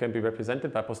functions that can be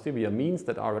represented by posterior means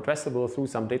that are addressable through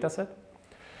some data set.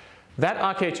 that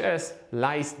RKHS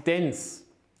lies dense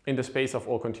in the space of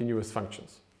all continuous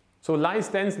functions. So lies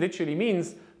dense literally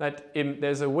means that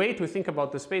there's a way to think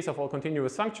about the space of all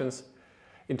continuous functions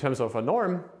in terms of a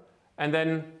norm, and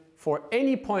then for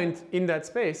any point in that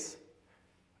space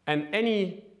and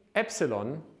any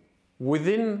epsilon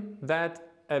within that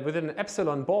within an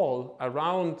epsilon ball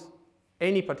around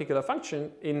any particular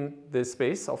function in this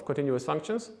space of continuous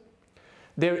functions,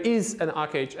 there is an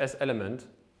RKHS element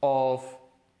of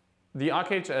the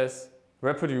RKHS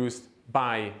reproduced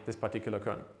by this particular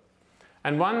kernel.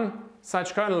 And one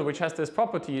such kernel which has this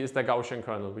property is the Gaussian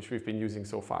kernel, which we've been using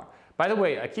so far. By the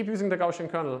way, I keep using the Gaussian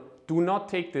kernel. Do not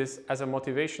take this as a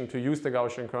motivation to use the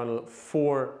Gaussian kernel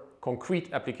for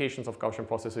concrete applications of Gaussian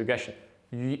process regression.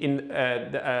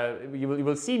 You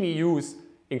will see me use,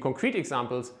 in concrete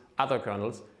examples, other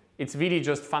kernels. It's really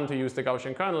just fun to use the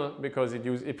Gaussian kernel because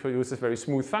it produces very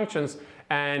smooth functions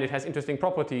and it has interesting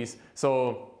properties,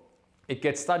 so it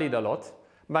gets studied a lot.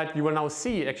 But you will now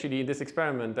see actually in this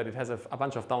experiment that it has a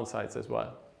bunch of downsides as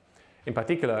well. In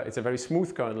particular, it's a very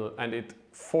smooth kernel and it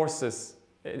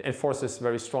enforces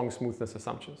very strong smoothness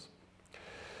assumptions.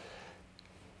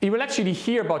 You will actually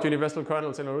hear about universal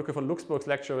kernels in Ulrike von Luxburg's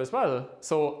lecture as well,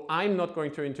 so I'm not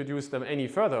going to introduce them any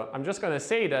further. I'm just going to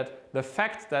say that the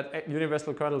fact that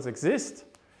universal kernels exist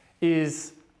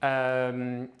is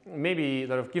maybe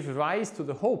sort of gives rise to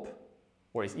the hope,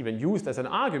 or is even used as an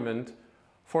argument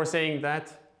for saying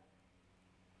that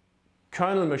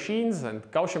kernel machines and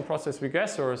Gaussian process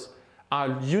regressors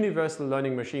are universal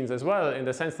learning machines as well, in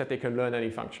the sense that they can learn any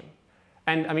function.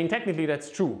 And I mean, technically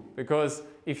that's true, because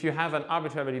if you have an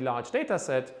arbitrarily large data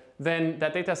set, then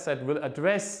that data set will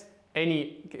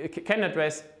can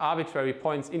address arbitrary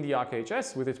points in the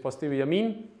RKHS with its posterior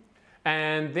mean,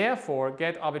 and therefore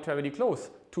get arbitrarily close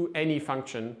to any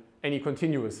function, any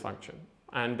continuous function.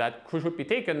 And that should be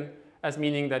taken as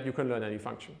meaning that you can learn any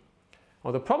function.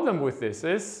 Now the problem with this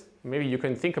is, maybe you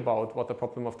can think about what the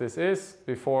problem of this is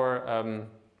before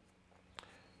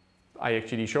I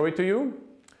actually show it to you,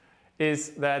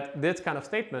 is that this kind of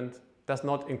statement does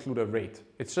not include a rate.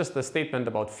 It's just a statement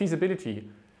about feasibility,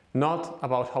 not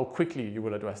about how quickly you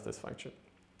will address this function.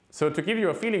 So to give you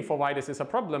a feeling for why this is a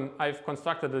problem, I've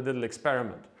constructed a little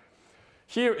experiment.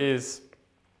 Here is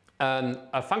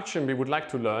a function we would like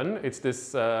to learn. It's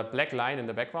this black line in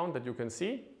the background that you can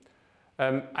see.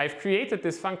 I've created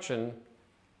this function.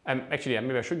 Actually,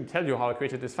 maybe I shouldn't tell you how I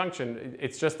created this function.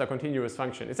 It's just a continuous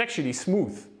function. It's actually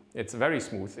smooth. It's very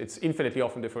smooth. It's infinitely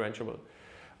often differentiable.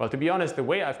 Well, to be honest, the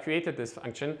way I've created this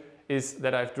function is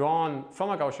that I've drawn from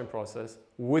a Gaussian process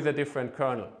with a different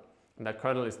kernel. And that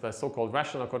kernel is the so-called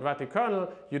rational quadratic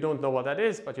kernel. You don't know what that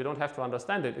is, but you don't have to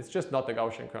understand it. It's just not the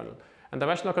Gaussian kernel. And the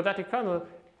rational quadratic kernel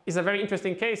is a very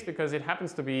interesting case because it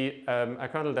happens to be a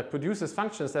kernel that produces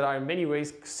functions that are in many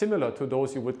ways similar to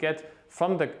those you would get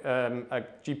from the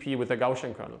GP with the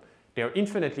Gaussian kernel. They are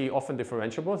infinitely often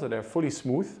differentiable, so they're fully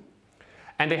smooth.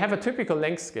 And they have a typical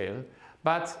length scale,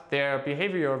 but their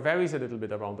behavior varies a little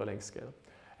bit around the length scale.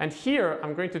 And here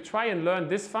I'm going to try and learn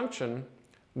this function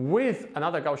with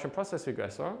another Gaussian process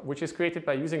regressor, which is created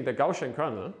by using the Gaussian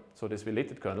kernel, so this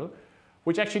related kernel,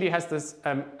 which actually has this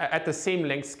at the same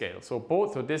length scale. So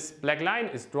this black line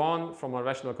is drawn from a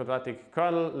rational quadratic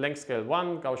kernel, length scale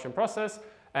 1, Gaussian process,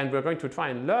 and we're going to try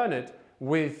and learn it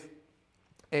with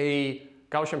a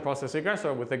Gaussian process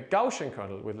regressor with a Gaussian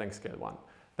kernel with length scale 1.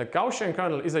 The Gaussian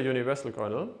kernel is a universal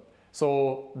kernel,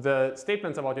 so the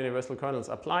statements about universal kernels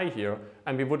apply here,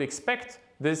 and we would expect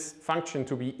this function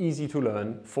to be easy to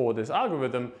learn for this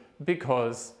algorithm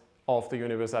because of the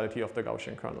universality of the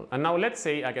Gaussian kernel. And now let's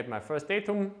say I get my first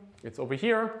datum, it's over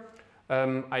here.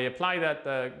 I apply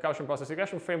that Gaussian process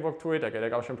regression framework to it, I get a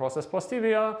Gaussian process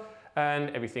posterior, and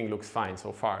everything looks fine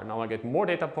so far. Now I get more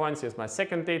data points, here's my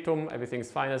second datum,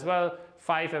 everything's fine as well,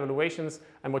 5 evaluations,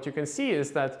 and what you can see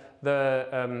is that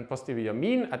the posterior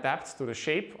mean adapts to the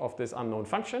shape of this unknown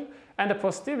function, and the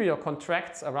posterior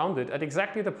contracts around it at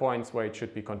exactly the points where it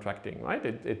should be contracting, right?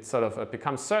 It sort of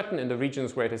becomes certain in the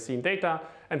regions where it has seen data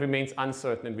and remains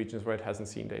uncertain in regions where it hasn't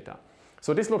seen data.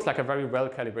 So this looks like a very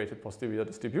well-calibrated posterior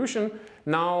distribution.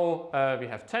 Now we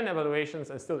have 10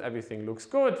 evaluations and still everything looks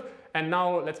good. And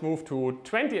now let's move to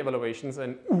 20 evaluations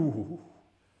and ooh,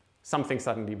 something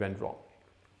suddenly went wrong.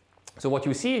 So what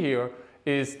you see here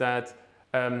is that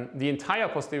the entire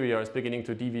posterior is beginning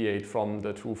to deviate from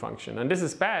the true function. And this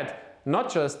is bad,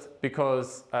 not just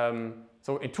because,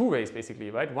 so in two ways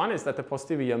basically, right? One is that the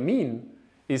posterior mean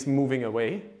is moving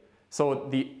away. So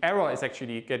the error is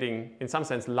actually getting, in some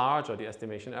sense, larger, the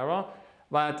estimation error.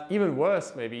 But even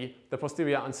worse, maybe, the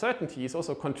posterior uncertainty is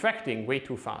also contracting way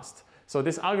too fast. So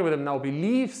this algorithm now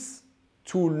believes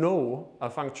to know a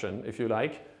function, if you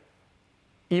like,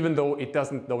 even though it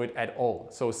doesn't know it at all.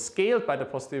 So scaled by the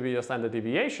posterior standard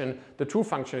deviation, the true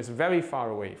function is very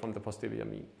far away from the posterior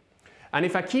mean. And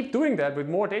if I keep doing that with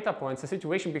more data points, the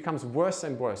situation becomes worse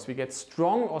and worse. We get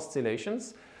strong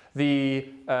oscillations. The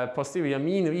posterior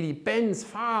mean really bends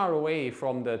far away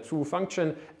from the true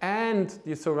function, and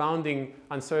the surrounding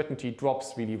uncertainty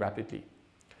drops really rapidly.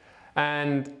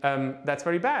 And that's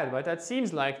very bad, right? That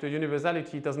seems like the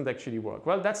universality doesn't actually work.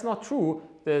 Well, that's not true.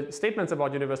 The statements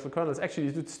about universal kernels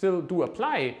actually still do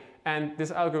apply, and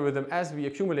this algorithm, as we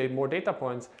accumulate more data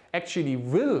points, actually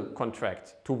will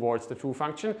contract towards the true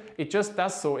function. It just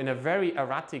does so in a very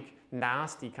erratic,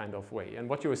 nasty kind of way. And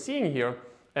what you're seeing here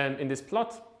in this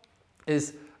plot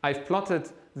is I've plotted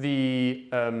the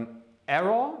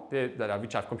error,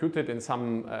 which I've computed in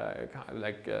some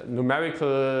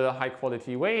numerical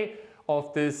high-quality way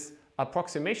of this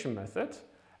approximation method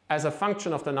as a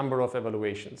function of the number of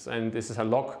evaluations. And this is a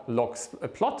log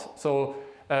plot. So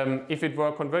if it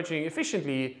were converging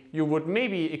efficiently, you would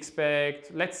maybe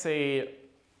expect, let's say,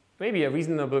 maybe a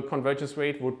reasonable convergence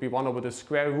rate would be 1 over the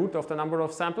square root of the number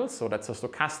of samples. So that's a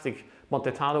stochastic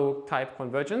Monte Carlo type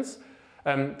convergence.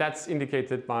 That's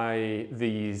indicated by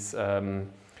these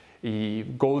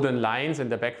golden lines in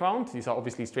the background. These are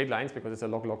obviously straight lines because it's a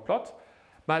log-log plot.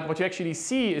 But what you actually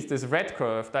see is this red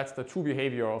curve. That's the true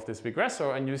behavior of this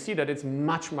regressor. And you see that it's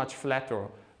much, much flatter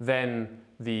than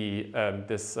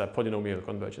this polynomial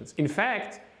convergence. In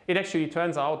fact, it actually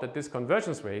turns out that this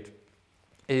convergence rate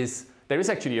there is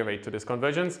actually a rate to this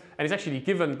convergence. And it's actually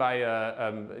given by,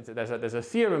 there's a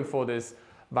theorem for this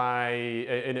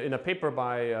in a paper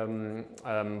by van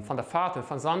der Vaart and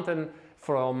van Zanten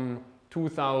from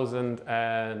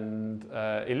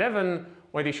 2011,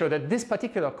 where they show that this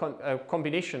particular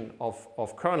combination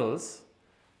of kernels,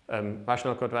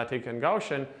 rational, quadratic, and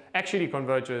Gaussian, actually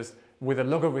converges with a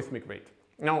logarithmic rate.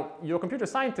 Now, you're computer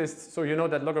scientists, so you know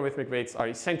that logarithmic rates are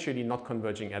essentially not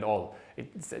converging at all.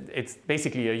 It's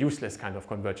basically a useless kind of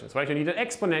convergence, right? You need an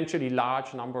exponentially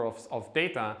large number of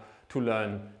data to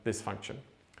learn this function,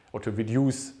 or to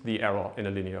reduce the error in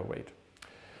a linear weight.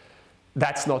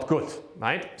 That's not good,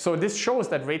 right? So this shows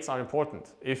that rates are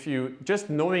important. If you just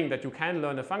knowing that you can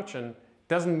learn a function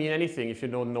doesn't mean anything if you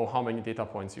don't know how many data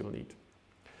points you'll need.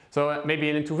 So maybe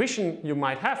an intuition you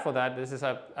might have for that. This is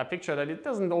a picture that it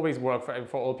doesn't always work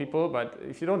for all people, but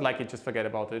if you don't like it, just forget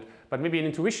about it. But maybe an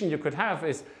intuition you could have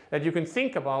is that you can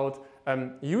think about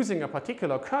using a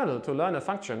particular kernel to learn a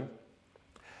function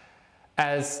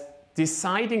as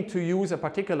deciding to use a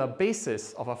particular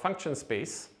basis of a function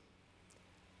space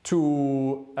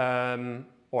to,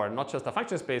 or not just a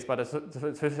function space, but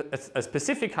a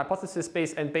specific hypothesis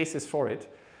space and basis for it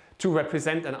to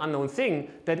represent an unknown thing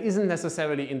that isn't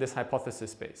necessarily in this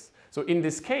hypothesis space. So in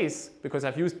this case, because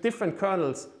I've used different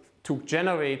kernels to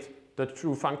generate the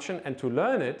true function and to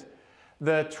learn it,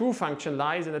 the true function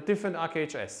lies in a different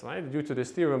RKHS, right? Due to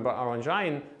this theorem by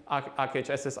Arangine,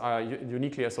 RKHSs are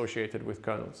uniquely associated with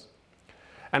kernels.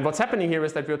 And what's happening here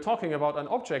is that we're talking about an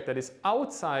object that is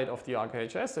outside of the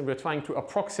RKHS, and we're trying to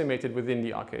approximate it within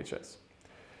the RKHS.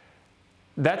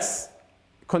 That's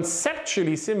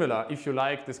conceptually similar, if you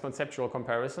like, this conceptual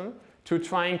comparison, to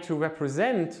trying to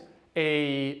represent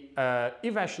a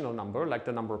irrational number, like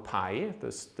the number pi,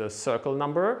 the circle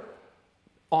number,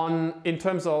 in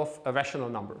terms of rational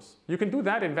numbers. You can do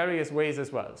that in various ways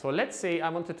as well. So let's say I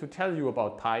wanted to tell you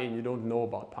about pi and you don't know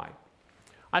about pi.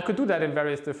 I could do that in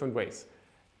various different ways.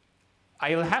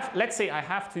 Let's say I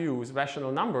have to use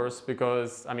rational numbers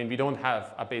because, I mean, we don't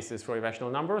have a basis for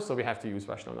irrational numbers, so we have to use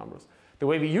rational numbers. The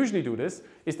way we usually do this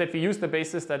is that we use the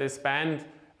basis that is spanned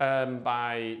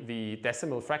by the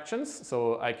decimal fractions.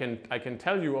 So I can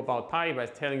tell you about pi by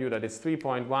telling you that it's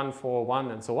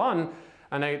 3.141 and so on.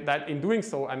 And that in doing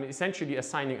so, I'm essentially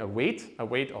assigning a weight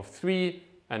of 3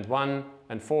 and 1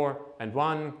 and 4 and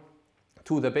 1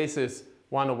 to the basis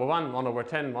 1 over 1, 1 over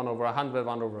 10, 1 over 100,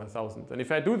 1 over 1,000. And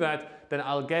if I do that, then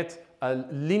I'll get a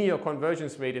linear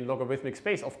convergence rate in logarithmic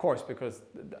space, of course, because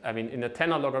I mean, in a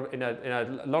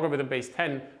logarithm base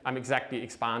 10, I'm exactly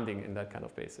expanding in that kind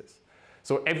of basis.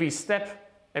 So every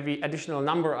step, every additional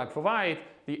number I provide,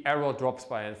 the error drops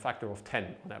by a factor of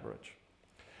 10 on average.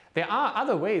 There are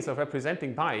other ways of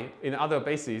representing pi in other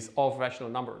bases of rational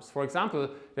numbers. For example,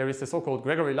 there is the so-called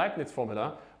Gregory-Leibniz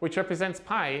formula, which represents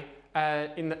pi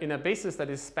in a basis that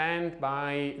is spanned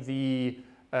by the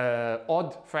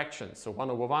odd fractions. So 1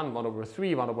 over 1, 1 over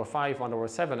 3, 1 over 5, 1 over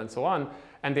 7, and so on.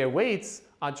 And their weights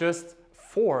are just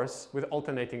 4s with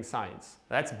alternating signs.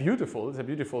 That's beautiful. It's a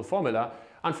beautiful formula.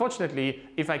 Unfortunately,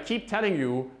 if I keep telling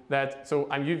you that, so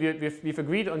we've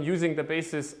agreed on using the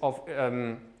basis of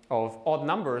of odd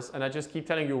numbers and I just keep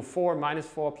telling you 4,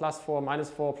 -4, +4,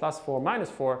 -4, +4,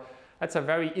 -4, that's a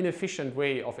very inefficient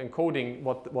way of encoding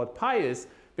what pi is,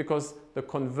 because the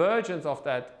convergence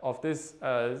of this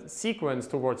sequence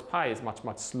towards pi is much,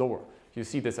 much slower. You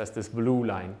see this as this blue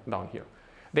line down here.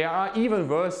 There are even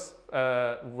worse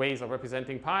ways of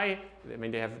representing pi. I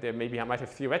mean, they might have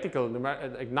theoretical,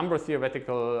 number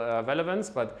theoretical relevance,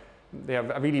 but they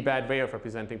have a really bad way of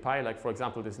representing pi, like, for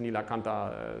example, this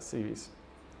Nila-Kanta series.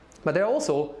 But there are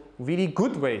also really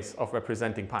good ways of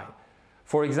representing pi.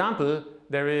 For example,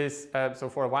 there is, so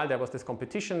for a while there was this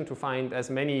competition to find as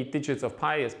many digits of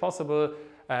pi as possible,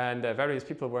 and various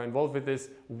people were involved with this.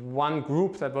 One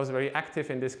group that was very active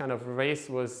in this kind of race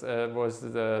was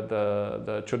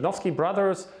the Chudnovsky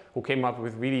brothers, who came up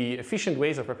with really efficient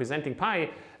ways of representing pi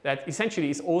that essentially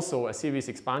is also a series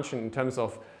expansion in terms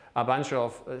of a bunch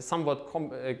of somewhat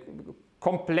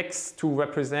complex to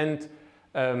represent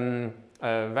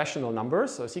rational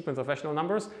numbers, a sequence of rational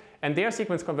numbers, and their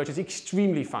sequence converges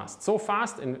extremely fast. So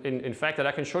fast, in fact, that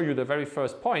I can show you the very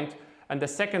first point, and the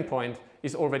second point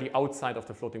is already outside of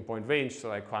the floating point range,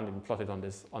 so I can't even plot it on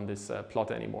this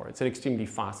plot anymore. It's an extremely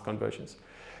fast convergence.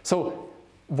 So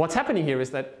what's happening here is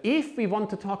that if we want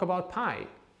to talk about pi,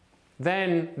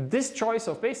 then this choice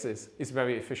of basis is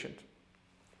very efficient.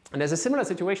 And there's a similar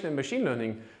situation in machine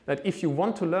learning, that if you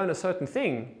want to learn a certain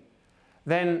thing,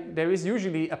 then there is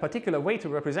usually a particular way to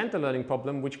represent the learning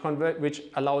problem which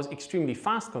allows extremely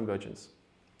fast convergence.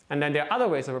 And then there are other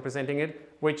ways of representing it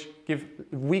which give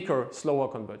weaker, slower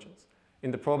convergence.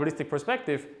 In the probabilistic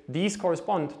perspective, these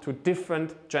correspond to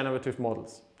different generative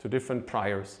models, to different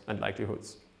priors and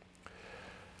likelihoods.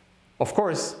 Of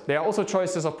course, there are also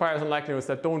choices of priors and likelihoods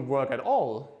that don't work at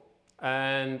all.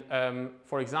 And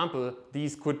for example,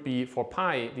 these could be, for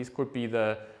pi, these could be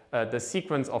the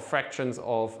sequence of fractions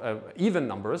of even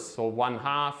numbers, so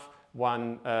 1/2,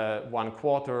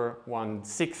 1/4,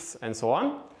 1/6, and so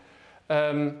on.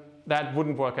 That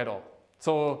wouldn't work at all.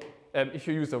 So if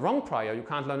you use the wrong prior, you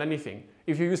can't learn anything.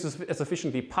 If you use a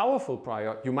sufficiently powerful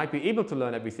prior, you might be able to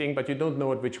learn everything, but you don't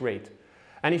know at which rate.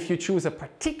 And if you choose a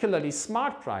particularly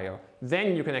smart prior,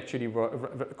 then you can actually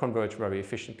converge very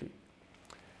efficiently.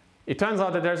 It turns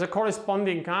out that there's a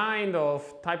corresponding kind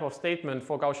of type of statement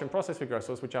for Gaussian process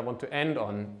regressors, which I want to end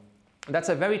on. That's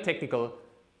a very technical,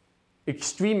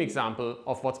 extreme example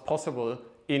of what's possible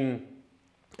in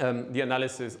the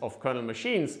analysis of kernel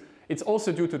machines. It's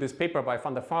also due to this paper by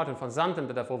van der Vaart and van Zanten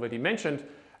that I've already mentioned.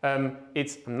 I'm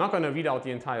not going to read out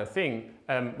the entire thing,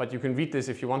 but you can read this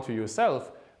if you want to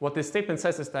yourself. What this statement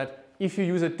says is that if you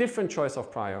use a different choice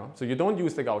of prior, so you don't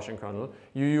use the Gaussian kernel,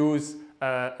 you use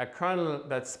a kernel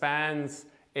that spans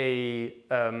a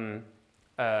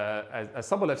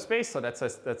Sobolev space, so that's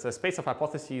a space of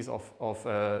hypotheses of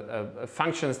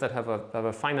functions that have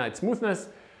a finite smoothness,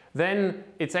 then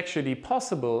it's actually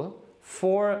possible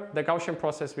for the Gaussian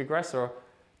process regressor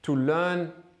to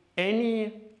learn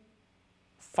any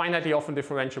finitely often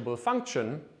differentiable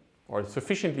function, or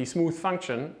sufficiently smooth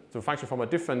function, so function from a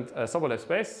different Sobolev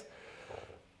space,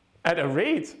 at a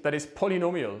rate that is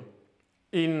polynomial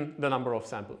in the number of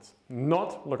samples.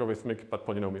 Not logarithmic, but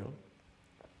polynomial.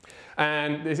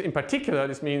 And this, in particular,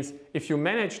 this means if you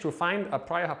manage to find a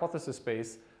prior hypothesis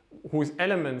space whose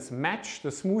elements match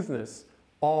the smoothness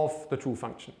of the true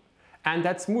function, and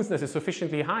that smoothness is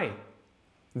sufficiently high,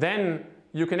 then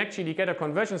you can actually get a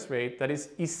convergence rate that is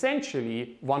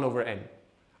essentially 1/n,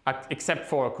 except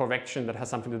for a correction that has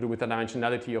something to do with the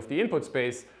dimensionality of the input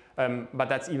space, but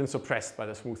that's even suppressed by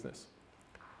the smoothness.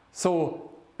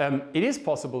 So it is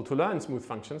possible to learn smooth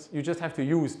functions, you just have to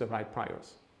use the right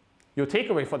priors. Your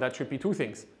takeaway for that should be two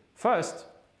things. First,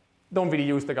 don't really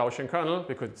use the Gaussian kernel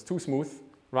because it's too smooth.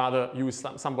 Rather use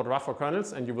somewhat rougher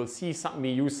kernels, and you will see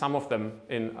me use some of them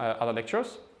in other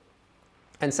lectures.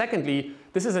 And secondly,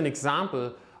 this is an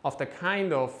example of the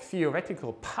kind of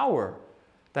theoretical power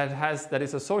that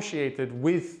is associated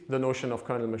with the notion of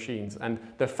kernel machines. And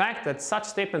the fact that such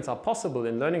statements are possible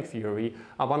in learning theory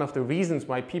are one of the reasons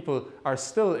why people are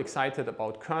still excited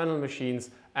about kernel machines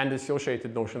and the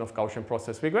associated notion of Gaussian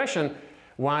process regression,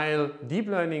 while deep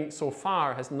learning so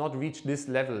far has not reached this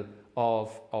level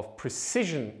of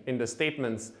precision in the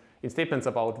statements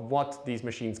about what these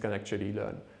machines can actually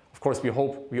learn. Of course, we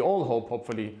all hope,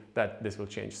 hopefully, that this will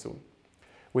change soon.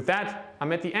 With that,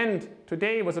 I'm at the end.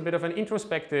 Today was a bit of an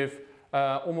introspective,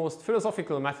 almost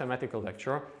philosophical mathematical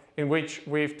lecture in which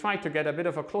we've tried to get a bit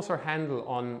of a closer handle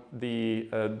on the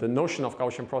notion of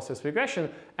Gaussian process regression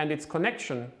and its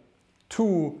connection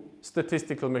to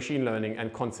statistical machine learning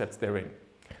and concepts therein.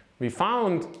 We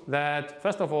found that,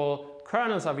 first of all,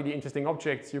 kernels are really interesting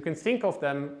objects. You can think of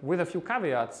them with a few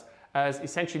caveats as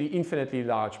essentially infinitely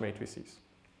large matrices.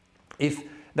 If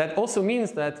that also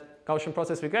means that Gaussian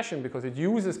process regression, because it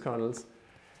uses kernels,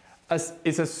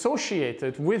 is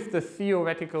associated with the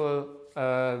theoretical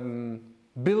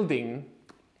building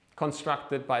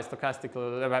constructed by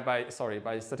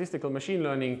statistical machine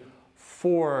learning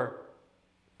for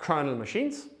kernel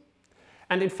machines.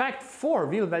 And in fact, for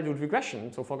real-valued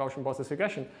regression, so for Gaussian process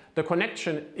regression, the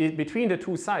connection between the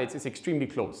two sides is extremely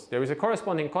close. There is a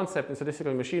corresponding concept in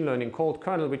statistical machine learning called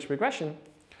kernel-rich regression.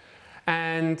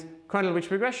 And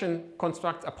kernel-rich regression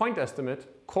constructs a point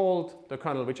estimate called the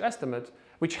kernel-rich estimate,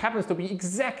 which happens to be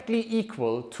exactly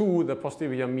equal to the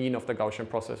posterior mean of the Gaussian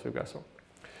process regressor.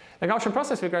 The Gaussian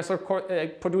process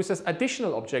regressor produces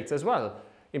additional objects as well,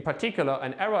 in particular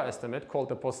an error estimate called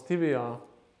the posterior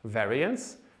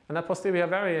variance. And that posterior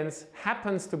variance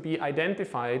happens to be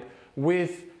identified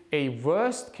with a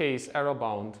worst case error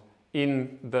bound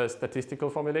in the statistical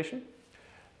formulation.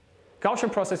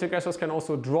 Gaussian process regressors can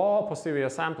also draw posterior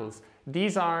samples.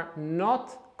 These are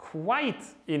not quite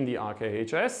in the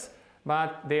RKHS,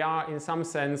 but they are in some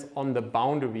sense on the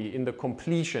boundary, in the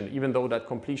completion, even though that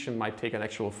completion might take an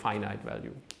actual finite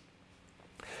value.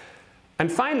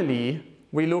 And finally,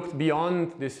 we looked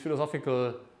beyond this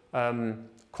philosophical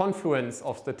confluence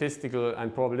of statistical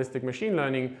and probabilistic machine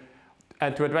learning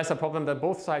to address a problem that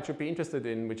both sides should be interested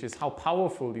in, which is how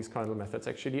powerful these kernel methods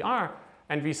actually are.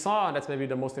 And we saw, and that's maybe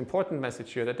the most important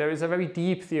message here, that there is a very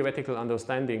deep theoretical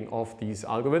understanding of these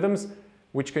algorithms,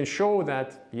 which can show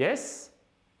that, yes,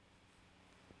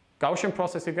 Gaussian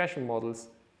process regression models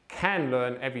can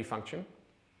learn every function.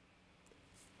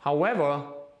 However,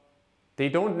 they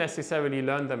don't necessarily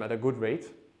learn them at a good rate.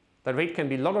 That rate can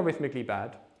be logarithmically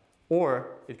bad,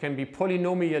 or it can be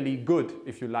polynomially good,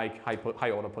 if you like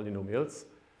high-order polynomials,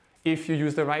 if you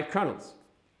use the right kernels.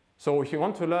 So if you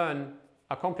want to learn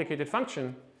a complicated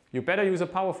function, you better use a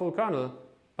powerful kernel,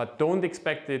 but don't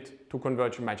expect it to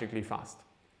converge magically fast.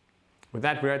 With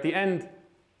that, we're at the end.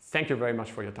 Thank you very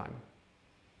much for your time.